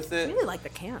we do with I it. really like the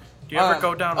can. Do you ever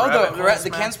go down Oh, rabbit the holes, the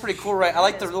man? can's pretty cool, right? I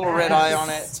like the little red eye on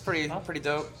it. It's pretty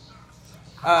dope.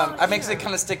 It makes it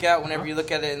kind of stick out whenever you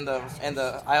look at it in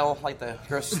the aisle, like the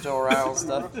grocery store aisle and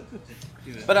stuff.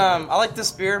 But I like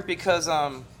this beer because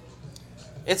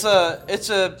it's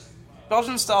a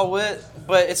Belgian style wit,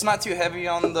 but it's not too heavy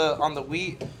on the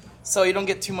wheat, so you don't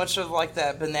get too much of like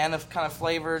that banana kind of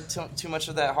flavor, too much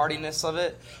of that hardiness of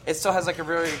it. It still has like a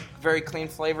very very clean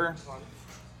flavor.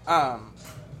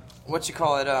 What you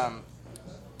call it?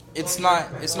 It's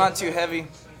not too heavy,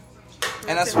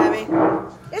 and that's Too heavy.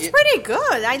 It's Yeah. pretty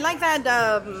good. I like that.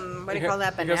 What do you call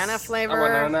that? Because Banana a flavor.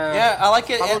 banana. yeah. I like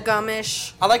it.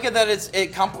 Bubblegumish. I like it that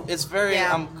it's very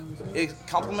Yeah. it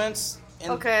complements in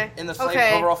the flavor,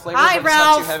 Okay. overall flavor, Hi, but it's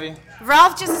Ralph. not too heavy.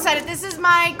 Ralph just decided this is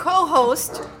my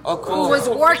co-host Oh, who cool. was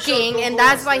working, and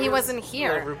that's why he wasn't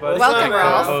here. everybody. Welcome, What's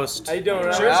up, Ralph. Host. How you doing,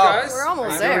 Ralph? Cheers, Ralph. guys. We're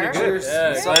almost I'm there. doing good.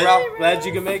 Yeah, So, glad, Ralph- glad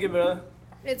you can make it, bro.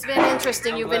 It's been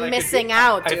interesting. You've been glad I could missing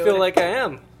out, I dude. feel like I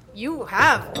am. You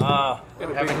have.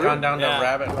 Haven't gone down Yeah. the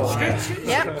rabbit hole.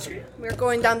 Yep. We're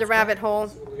going down the rabbit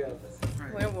hole.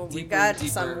 We Deeper, got deeper.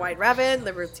 some White Rabbit,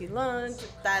 Liberty Lunch,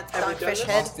 that dogfish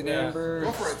head. Austin Yeah. Amber.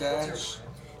 Go for it. Dash.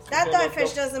 That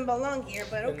dogfish doesn't belong here,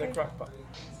 but In the okay. crock pot.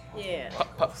 Yeah.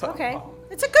 Okay.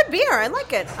 It's a good beer. I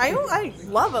like it. I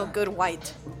love a good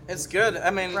white It's good. I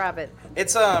mean, rabbit.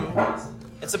 it's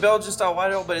a Belgian style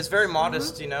white ale, but it's very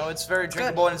modest. You know, it's very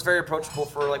drinkable and it's very approachable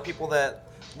for like people that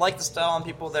like the style and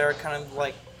people that are kind of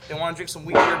like they want to drink some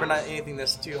wheat beer, but not anything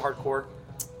that's too hardcore.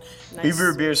 Nice. We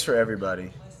brew beers for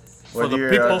everybody. For Whether the you're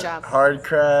people. a Job. hardcore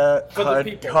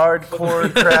craft Hard for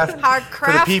the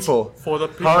craft. people. For the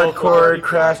people. Hardcore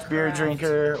craft beer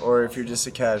drinker, or if you're just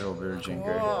a casual beer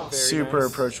drinker. Cool. Super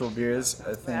nice. approachable beers.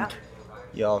 I think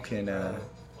y'all can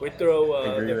We throw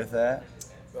agree with that.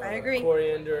 I agree.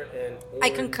 coriander and I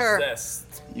orange concur.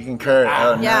 zest. You concur.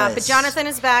 Oh, Yeah, nice. but Jonathan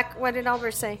is back. What did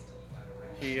Albert say?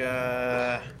 He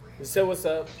You said what's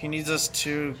up? he needs us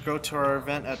to go to our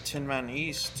event at Tin Man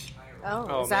East. Oh,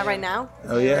 Oh, is that man. right now?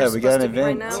 Oh yeah, We're we got an supposed to be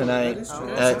right event now?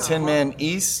 tonight at Tin Man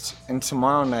East and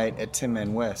tomorrow night at Tin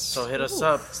Man West. So hit us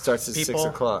up. Starts at people.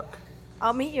 6 o'clock.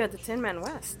 I'll meet you at the Tin Man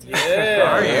West. Yeah.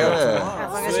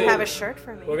 As long as you have a shirt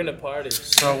for me. We're gonna party.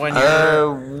 So when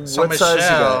you're what size you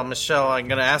got? Michelle, I'm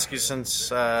gonna ask you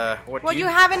since what Well, you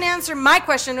haven't answered my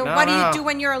question. What do you no. do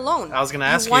when you're alone? I was gonna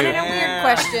ask you wanted you. a weird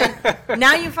question.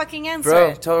 Now you fucking answer Bro,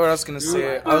 it. tell her what I was gonna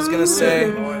say. I was gonna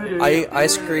say I eat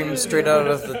ice cream straight out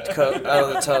of the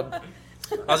tub.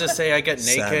 I'll just say I get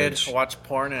naked, Savage. watch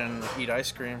porn, and eat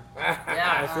ice cream.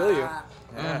 I feel you.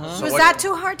 Yeah. So Was what- that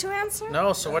too hard to answer?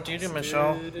 No. So what do you do,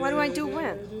 Michelle? What do I do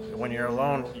when? When you're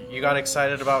alone, you got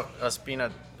excited about us being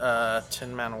at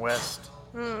Tin Man West.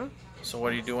 So what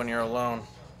do you do when you're alone?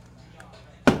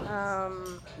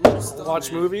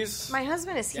 Watch movies. My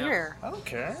husband is here. I don't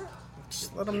care.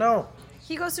 Just let them know.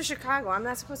 He goes to Chicago. I'm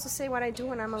not supposed to say what I do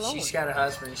when I'm alone. She's got a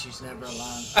husband. She's never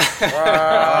alone.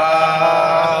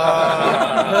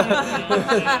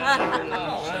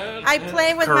 I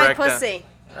play with Correct my that. pussy.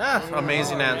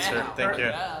 Amazing answer. Thank you.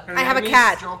 I have a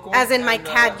cat, as in my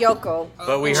cat Yoko.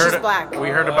 But we She's heard black. we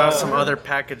heard about some other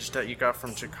package that you got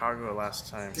from Chicago last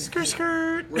time. Where's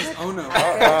Ono?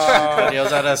 It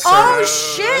was at a Oh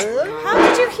certain- shit! How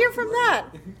did you hear from that?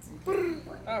 A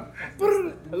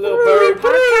little bird. Podcast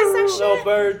that Little shit?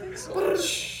 bird.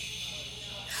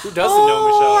 Who doesn't know,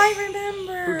 Michelle? I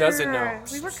remember. Who doesn't know?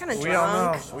 We were kind of drunk. We all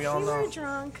know. We all know. were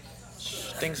drunk.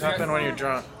 Things happen when you're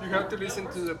drunk. You have to listen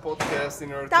to the podcast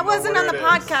in order to That know wasn't what on the it is.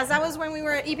 podcast. That was when we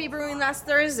were at EP Brewing last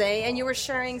Thursday, and you were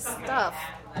sharing stuff.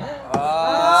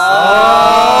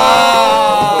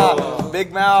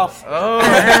 Big mouth. Oh.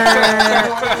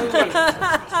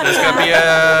 There's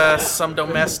gonna be some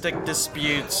domestic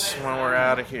disputes when we're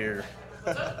out of here.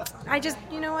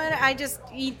 You know what? I just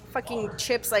eat fucking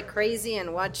chips like crazy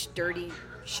and watch dirty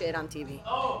shit on TV.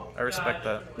 I respect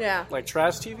that. Yeah. Like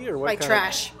trash TV or what? Like kind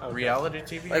trash. Reality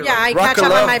TV. Yeah, I Rock catch of up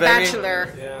Love, on my baby.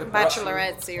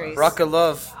 Bachelorette series. Rock of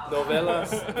Love.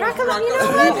 Novelas. Rock of Love, you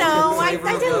know what? No, I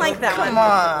didn't like that Come one.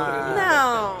 on.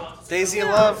 No. Daisy of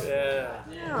Love. Yeah.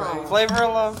 No. Flavor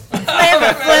of Love.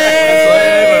 Flavor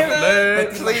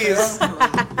Please.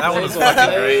 That one was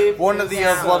fucking great. One of the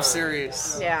Love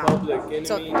series. Yeah. Public Enemy.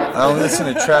 So I only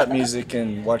listen to trap music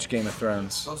and watch Game of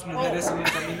Thrones.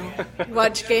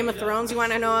 watch Game of Thrones. You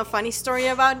want to know a funny story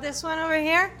about this one over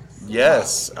here?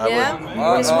 Yes, I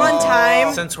Yeah. would. This one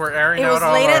time, Since we're airing it out was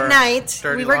all late our at night.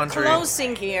 dirty We were laundry.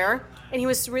 closing here, and he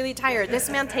was really tired. This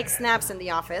man takes naps in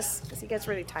the office because he gets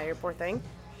really tired, poor thing.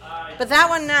 But that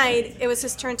one night, it was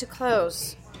his turn to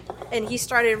close, and he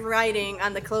started writing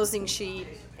on the closing sheet,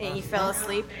 and he fell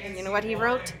asleep. And you know what he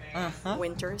wrote?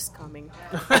 Winter is coming.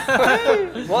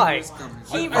 Why?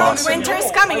 He wrote winter is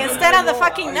coming instead of the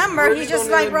fucking number. He just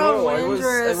like wrote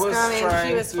winter is coming.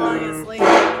 He was falling asleep.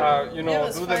 You It know,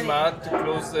 was do funny. the math to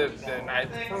close the night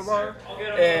for a bar,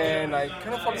 and I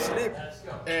kind of fall asleep,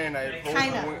 and I wrote.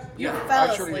 Kinda. You Yeah, fell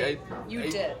actually, asleep. You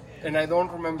did. And I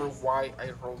don't remember why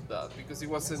I wrote that because it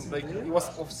wasn't like it was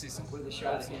off season.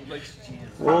 Like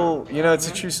Well, you know, it's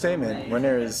a true statement.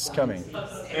 Winter is coming.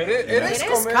 it It is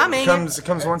coming. It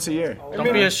comes once a year.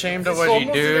 Don't be ashamed of It's what you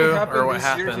almost do didn't happen or what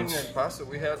this year happens. in El Paso.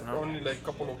 We had only like a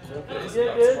couple of cold days.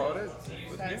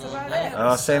 That's about it.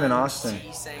 But, Same in Austin.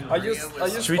 I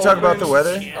just. Should we talk about the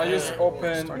weather? I just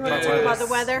opened. You want to talk about the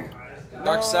weather?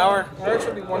 Dark Sour. I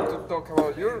actually want to talk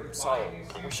about your sour,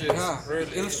 which is really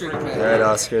Illustrated All man. right,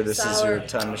 Oscar, this is your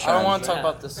time to shine. I don't want to talk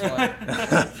about this one.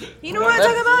 You don't want to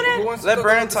talk about Who it? wants to Let talk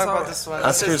Brandon about the talk sour? about this one.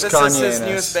 Oscar's This Kanye is his in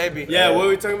newest us. baby. Yeah, what are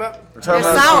we talking about? We're talking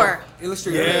The about sour.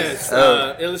 Illustrated Yes,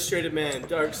 Oh. Illustrated Man,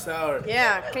 Dark Sour.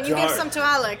 Yeah. Can you give Dark. some to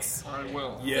Alex? I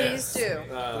will. Yes. Please do.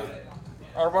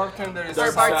 Our bartender is Our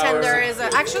Dark bartender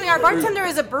sours. actually our bartender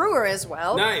is a brewer as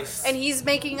well. Nice. And he's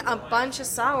making a bunch of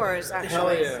sours Hell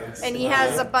actually. yeah. And he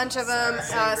has a bunch of them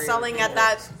selling at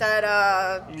that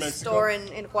store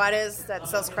in Juarez that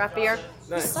sells craft beer. He's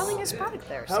Nice. selling his product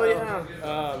there. Hell So.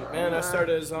 yeah. Man, I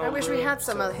started his own I wish we brew. had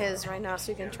some of his right now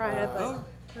so you can try it. But,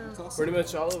 Pretty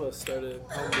much all of us started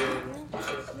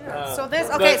homebrewing. so this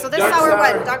But sour dark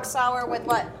what? sour. Dark sour with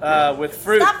what? With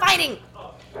fruit. Stop fighting!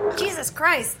 Jesus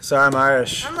Christ! So I'm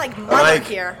Irish. I'm like mother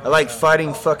here. I like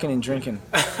fighting, fucking, and drinking.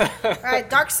 All right,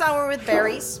 dark sour with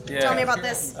berries. Yeah. Tell me about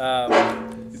this.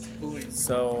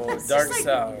 So It's dark just like-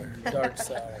 sour, dark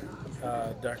sour.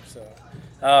 It's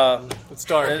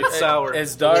dark. It's sour.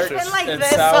 It's dark. It's been like it's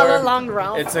this sour. all along,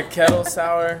 Ralph. It's a kettle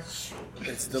sour.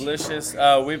 It's delicious.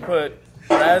 We put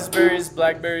raspberries,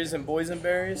 blackberries, and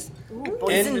boysenberries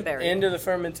boysenberry. into the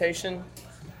fermentation,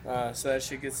 so that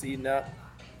shit gets eaten up.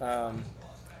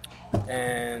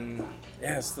 And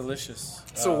yeah, it's delicious.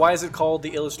 So why is it called the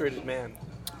Illustrated Man?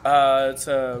 It's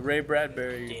a Ray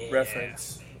Bradbury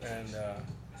reference,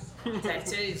 and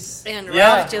Tattoos. And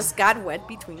Yeah. Ralph just got wet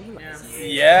between the legs.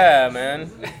 yeah,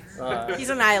 man. He's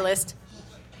a nihilist.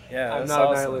 Yeah, I'm that's not a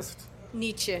awesome. nihilist.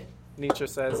 Nietzsche. Nietzsche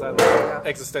says I'm an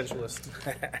existentialist.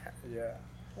 Yeah.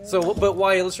 So, but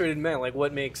why Illustrated Man? Like,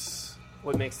 what makes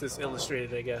this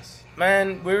illustrated? I guess.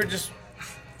 Man, we were just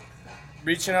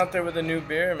reaching out there with a new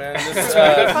beer, man. This,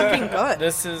 Fucking good.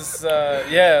 This is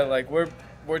like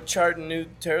we're charting new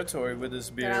territory with this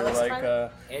beer. let's Like try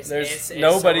there's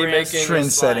nobody making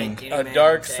Trend setting. a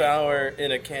dark sour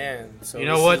in a can. So You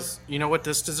know this what? is You know what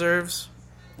this deserves?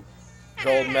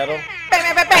 gold medal.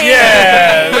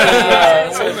 Yeah.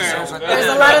 There's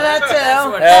a lot of that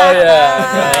too. Hell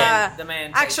yeah. The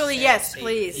man Actually, yes,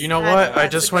 please. You know what? I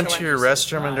That's just a went good to one. your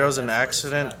restroom and there was an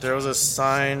accident. There was a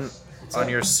sign on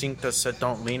your sink that said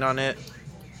 "Don't lean on it."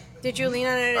 Did you lean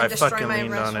on it and I destroy fucking my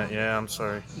leaned on restaurant? it. Yeah, I'm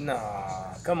sorry.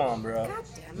 Nah, come on, bro. God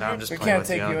damn it. No, I'm just We playing can't with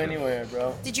take you. I you don't care. anywhere,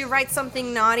 bro. Did you write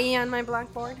something naughty on my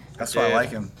blackboard? That's why I did. like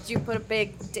him. Did you put a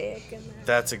big dick in there?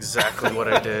 That's exactly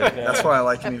what I did. That's why I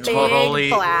like A him. big Even more. Totally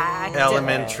black dick.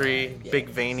 elementary, big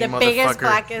veiny The biggest, motherfucker.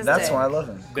 blackest That's dick. why I love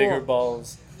him. Bigger Cool.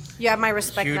 balls. You have my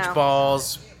respect Huge now.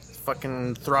 balls,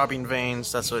 fucking throbbing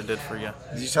veins. That's what I did for you.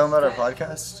 Did you tell him about our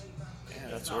podcast? Yeah,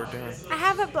 that's what we're doing. I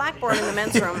have a blackboard in the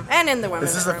men's room and in the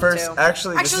women's This is the room first. too.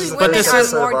 Actually, this is the women first are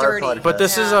episode more of our dirty. podcast. But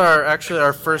this is Yeah.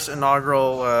 our first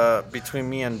inaugural between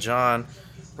me and John.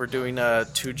 We're doing a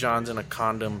Two Johns and a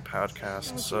Condom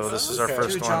podcast. So this is our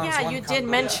first one. Yeah, you did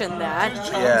mention that.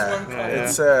 Yeah,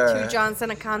 it's Two Johns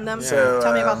and a condom. So,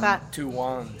 Tell me about that. 2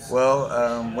 wands. Well,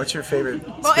 what's your favorite?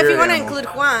 Well, if you spirit want to animal?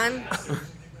 include Juan,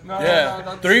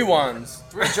 Yeah, 3 wands.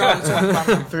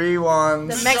 3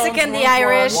 wands. the Mexican, the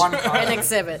Irish, and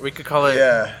exhibit. We could call it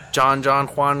Yeah. John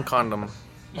Juan Condom.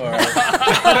 Or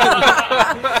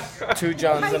 2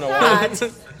 Johns and a 1. God.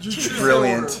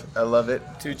 Brilliant. I love it.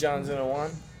 2 Johns and a 1.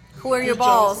 Who are your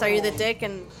balls? Are you the dick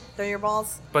and they're your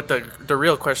balls? But the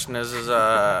real question is who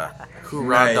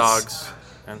raw Nice. dogs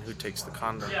and who takes the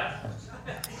condom?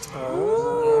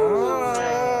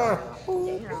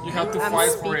 You have to I'm fight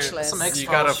for it. speechless. Some You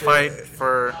gotta fight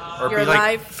for, or Your be like,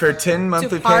 life. For 10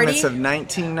 monthly party? payments of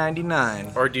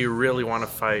 $19.99, or do you really want to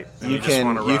fight? and you just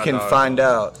want a can raw dog? find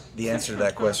out the answer to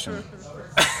that question.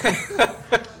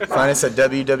 Find us at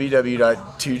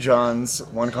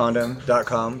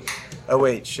www.2johns1condom.com. Oh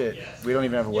wait, shit. We don't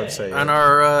even have a website yet. And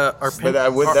our But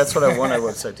that's what I want our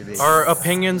website to be. our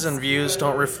opinions and views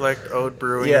don't reflect Ode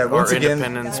Brewing Yeah, or once again,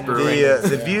 Independence Brewing.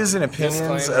 the views and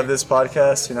opinions of this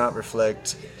podcast do not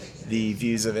reflect the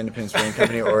views of Independence Brewing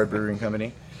Company or a brewing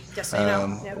company. Just so you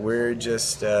know. Yep. We're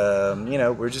just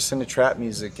we're just into trap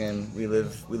music, and we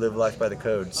live life by the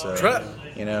code. So Trap.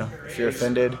 If you're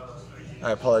offended,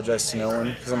 I apologize to no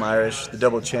one because I'm Irish. The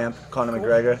double champ, Conor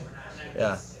McGregor.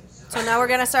 Yeah. So now we're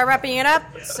gonna start wrapping it up,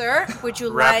 sir. Would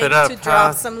you Wrap like it up, to drop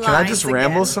huh? some lines? Can I just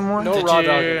ramble again? some more? No Did raw you,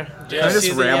 dogging. did I you just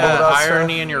see ramble the about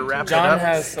irony stuff? in your wrap John it up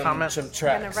has some comment?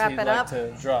 tracks wrap he'd it like up?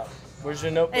 to drop. Where's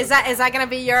your notebook? Is that gonna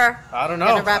be your? I don't know.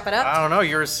 Gonna wrap it up? I don't know.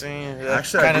 You were saying that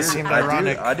Actually, kind I of do. seemed I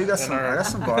ironic. do. I got in some. our- I got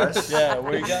some bars. Yeah,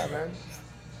 what you got, man?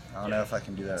 I don't know if I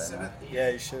can do that right now. Yeah,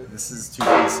 you should. This is too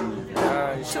PC.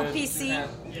 You Two should. PC.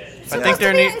 I think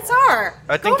there needs. It's our.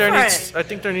 I think Go there for needs. it. I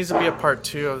think there needs to be a part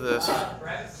 2 of this.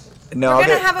 No, We're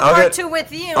gonna have a part 2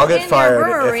 with you I'll get in fired your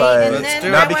brewery, if I. and Let's then do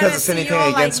it. I Not wanna because it's see you anything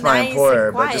all, against like, my nice employer,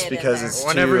 and but just quiet because in it's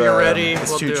Whenever too. you're ready, it's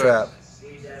we'll too do it. trap.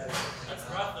 there.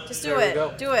 Just do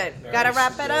it. Do it. Gotta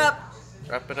wrap it up.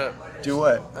 Wrap it up. Do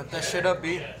what? Let that shit up,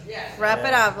 B. Wrap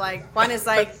it up. Like one is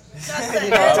like, shut the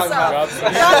heads Drop up.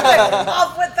 some-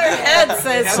 Off with their heads.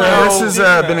 Says So this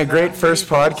has been a great first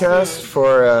podcast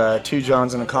for Two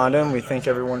Johns and a Condom. We thank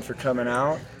everyone for coming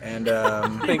out, and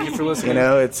Thank you for listening.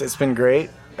 it's been great.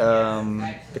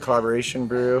 The collaboration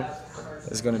brew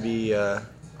is going to be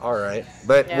all right.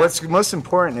 But Yeah. what's most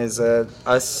important is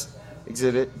us,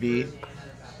 Exhibit B,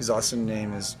 whose awesome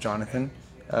name is Jonathan.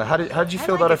 How did you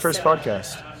feel like about our it first so.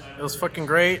 podcast? It was fucking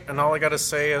great, and all I gotta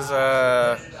say is,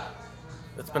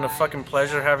 it's been a fucking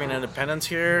pleasure having Independence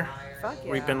here. Fuck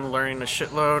yeah. We've been learning a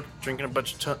shitload, drinking a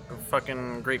bunch of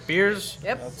fucking great beers.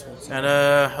 Yep. And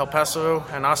El Paso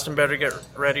and Austin better get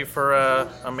ready for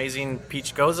amazing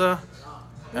peach goza.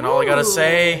 And all I gotta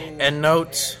say, end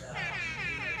notes.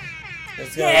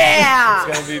 It's gonna, Yeah.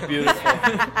 It's gonna be beautiful.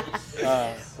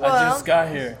 I Well, just got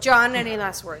here. John, any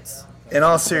last words? In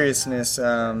all seriousness, we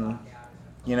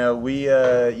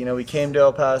came to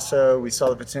El Paso. We saw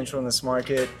the potential in this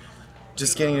market.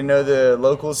 Just getting to know the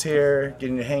locals here,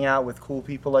 getting to hang out with cool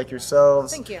people like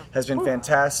yourselves, Thank you. has been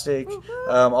fantastic.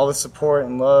 All the support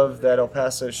and love that El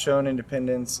Paso has shown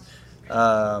Independence,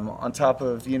 on top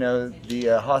of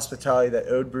the hospitality that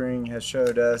Ode Brewing has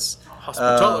showed us.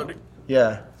 Hospitality.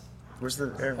 Yeah. Where's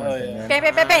the airline Oh, thing, yeah. man? Bang,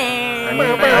 bang, bang, bang.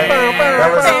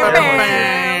 That was the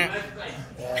airline thing.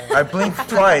 I blink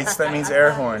twice. That means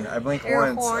air horn. I blink Air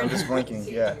once. horn. I'm just blinking.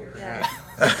 Yeah. Yeah.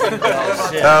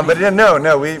 But yeah,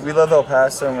 no, we love El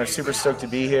Paso and we're super stoked to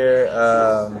be here.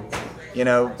 You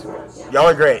know, y'all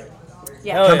are great.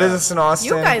 Yeah. Come visit us in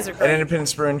Austin. You guys are great. At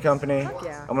Independence Brewing Company.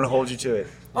 yeah. I'm gonna hold you to it.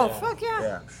 Oh, fuck yeah.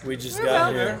 Yeah. We just We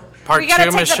got will. here. Part We gotta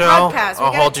 2, take Michelle. the podcast. We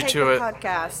I'll gotta hold you take to the it.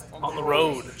 podcast. On the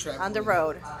road. On the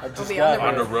road. We'll just be got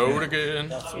on the here. road. road again.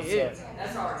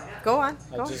 Go on.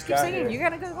 Go on. just Keep got singing. here. You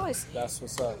got a good voice. That's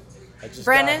what's up. I just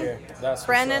Brennan? got here. That's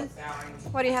Brandon, what's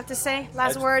what do you have to say?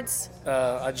 Last words?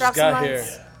 up. I just Drop some got here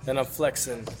lines. and I'm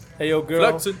flexing. Hey, yo, girl,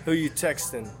 Flexing. who you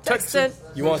texting? Texting.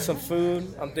 You want some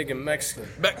food? I'm thinking Mexican.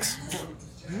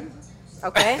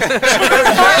 Okay.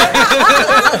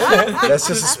 That's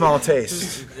just a small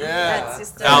taste. That's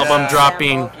just a Album sample.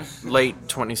 dropping late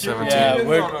 2017. Yeah,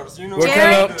 we're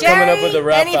Jerry, coming up with a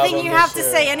rap anything album you have this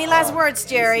to year. say? Any last words,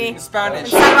 Jerry?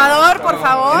 Spanish. En Salvador, por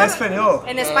favor. En español.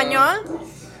 En español.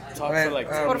 Talk for like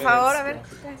 10 Por minutes. favor, a ver.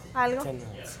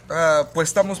 Algo. Pues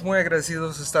estamos muy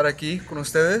agradecidos de estar aquí con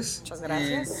ustedes. Muchas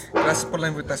gracias. Y gracias por la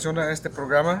invitación a este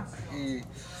programa. Y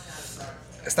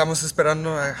estamos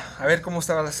esperando a ver cómo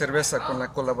estaba la cerveza con la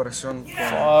colaboración.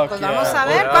 Con, Pues vamos a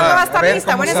ver cuándo va a estar ver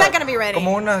lista. cómo When is está. that going to be ready?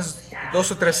 Como unas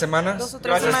 2 o 3 semanas. 2 o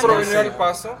 3 Gracias por venir semanas. al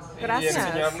Paso Gracias. y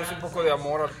enseñarnos un poco de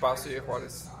amor al Paso y de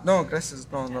Juárez. No, gracias.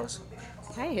 No.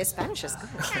 Hey, his Spanish is good.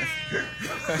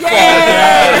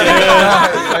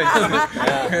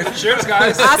 Cheers,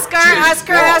 guys. Oscar has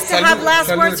to have Salud, last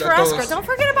salud words a for Oscar. todos. Don't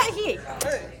forget about he.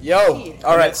 Yo.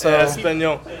 All right, so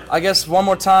Espanol. I guess one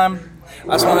more time, I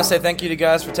just want to say thank you to you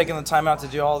guys for taking the time out to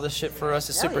do all this shit for us.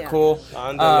 It's Hell super yeah. cool.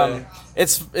 Andale.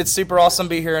 It's super awesome to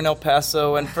be here in El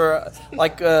Paso and for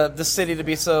the city to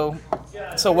be so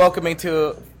welcoming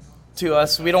to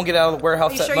us. We don't get out of the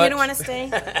warehouse Are you that sure much. you don't want to stay?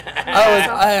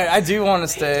 I do want to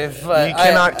stay, but You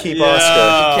cannot keep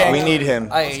Oscar. We need him.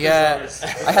 I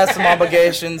have some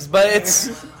obligations, but it's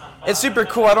super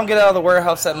cool. I don't get out of the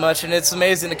warehouse that much, and it's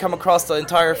amazing to come across the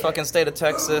entire fucking state of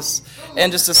Texas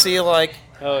and just to see like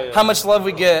how much love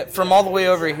we get from all the way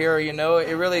over here. You know,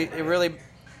 it really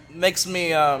makes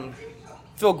me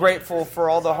feel grateful for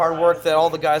all the hard work that all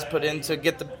the guys put in to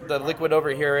get the liquid over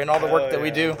here and all the work that we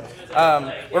do.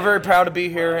 We're very proud to be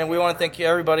here, and we want to thank you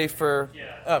everybody for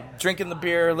drinking the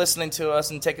beer, listening to us,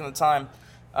 and taking the time.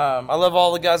 I love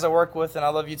all the guys I work with, and I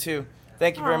love you too.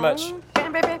 Thank you very much.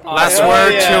 Last Yeah,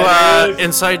 word yeah, to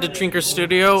Inside the Drinker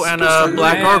Studio and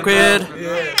Black Orchid.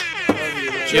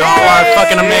 Y'all are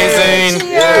fucking amazing.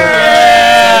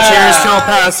 Cheers to El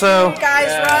Paso.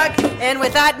 Guys, rock. And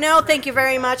with that note, thank you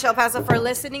very much, El Paso, for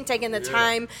listening, taking the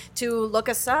time to look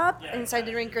us up inside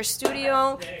the Drinker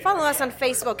Studio. Follow us on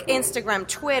Facebook, Instagram,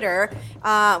 Twitter.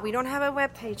 We don't have a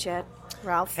webpage yet,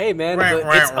 Ralph. Hey man, but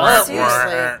it's up.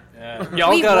 Seriously.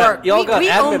 Y'all We got work. y'all got we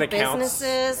admin own accounts.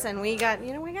 businesses, and we got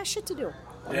shit to do.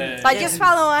 Yeah. But just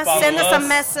follow us, Follow send us a us.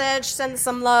 message, send us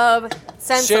some love,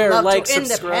 send Share, some love like, to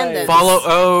subscribe. Independence. Follow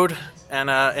Ode and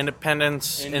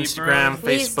Independence, Indie Instagram,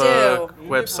 Please Facebook, do.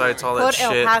 websites, all that Put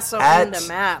El shit. Paso At- on the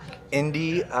map.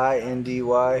 Indy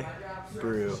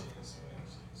Brew.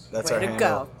 That's Way our to handle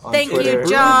go. on Thank Twitter. you,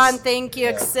 John. Thank you,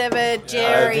 Exhibit,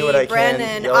 Jerry, do what I can.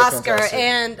 Brennan, Y'all are Oscar, fantastic.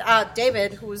 and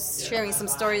David, who's sharing some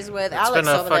stories with It's Alex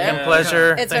been a over fucking there.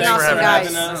 pleasure. It's Thanks been for awesome,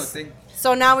 having guys. us.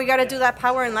 So now we got to do that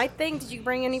Power and Light thing. Did you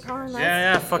bring any Power and Light?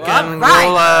 Yeah, fucking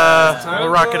Alright. we'll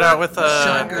rock it out with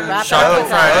Wrap Shotgun up.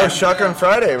 Friday. Oh, Shotgun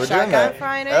Friday. We're doing Shotgun that.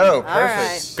 Friday? Oh, All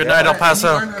perfect. Good night, El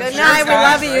Paso. Good night. We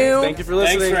love you. Thank you for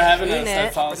listening. Thanks for having Seen us. it.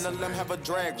 That's awesome. Let them have a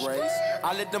drag race.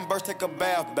 I let them birds take a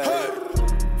bath, babe.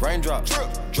 Raindrop,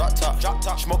 drop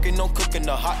top, smoking on cooking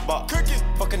the hot pot.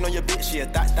 Fucking on your bitch, yeah,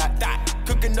 that.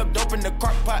 Cooking up dope in the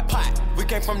crock pot. We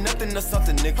came from nothing to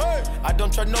something, nigga. I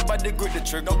don't trust nobody, grip the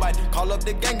trick. Nobody call up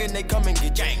the gang and they come and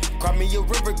get gang. Cry me a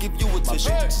river, give you a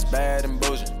tissue. It's bad and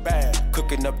bullshit, bad.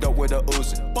 Cooking up dope with a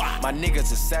Uzi. My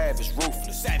niggas are savage,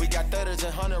 ruthless. We got 30s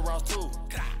and 100 rounds too.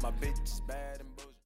 My bitch is bad.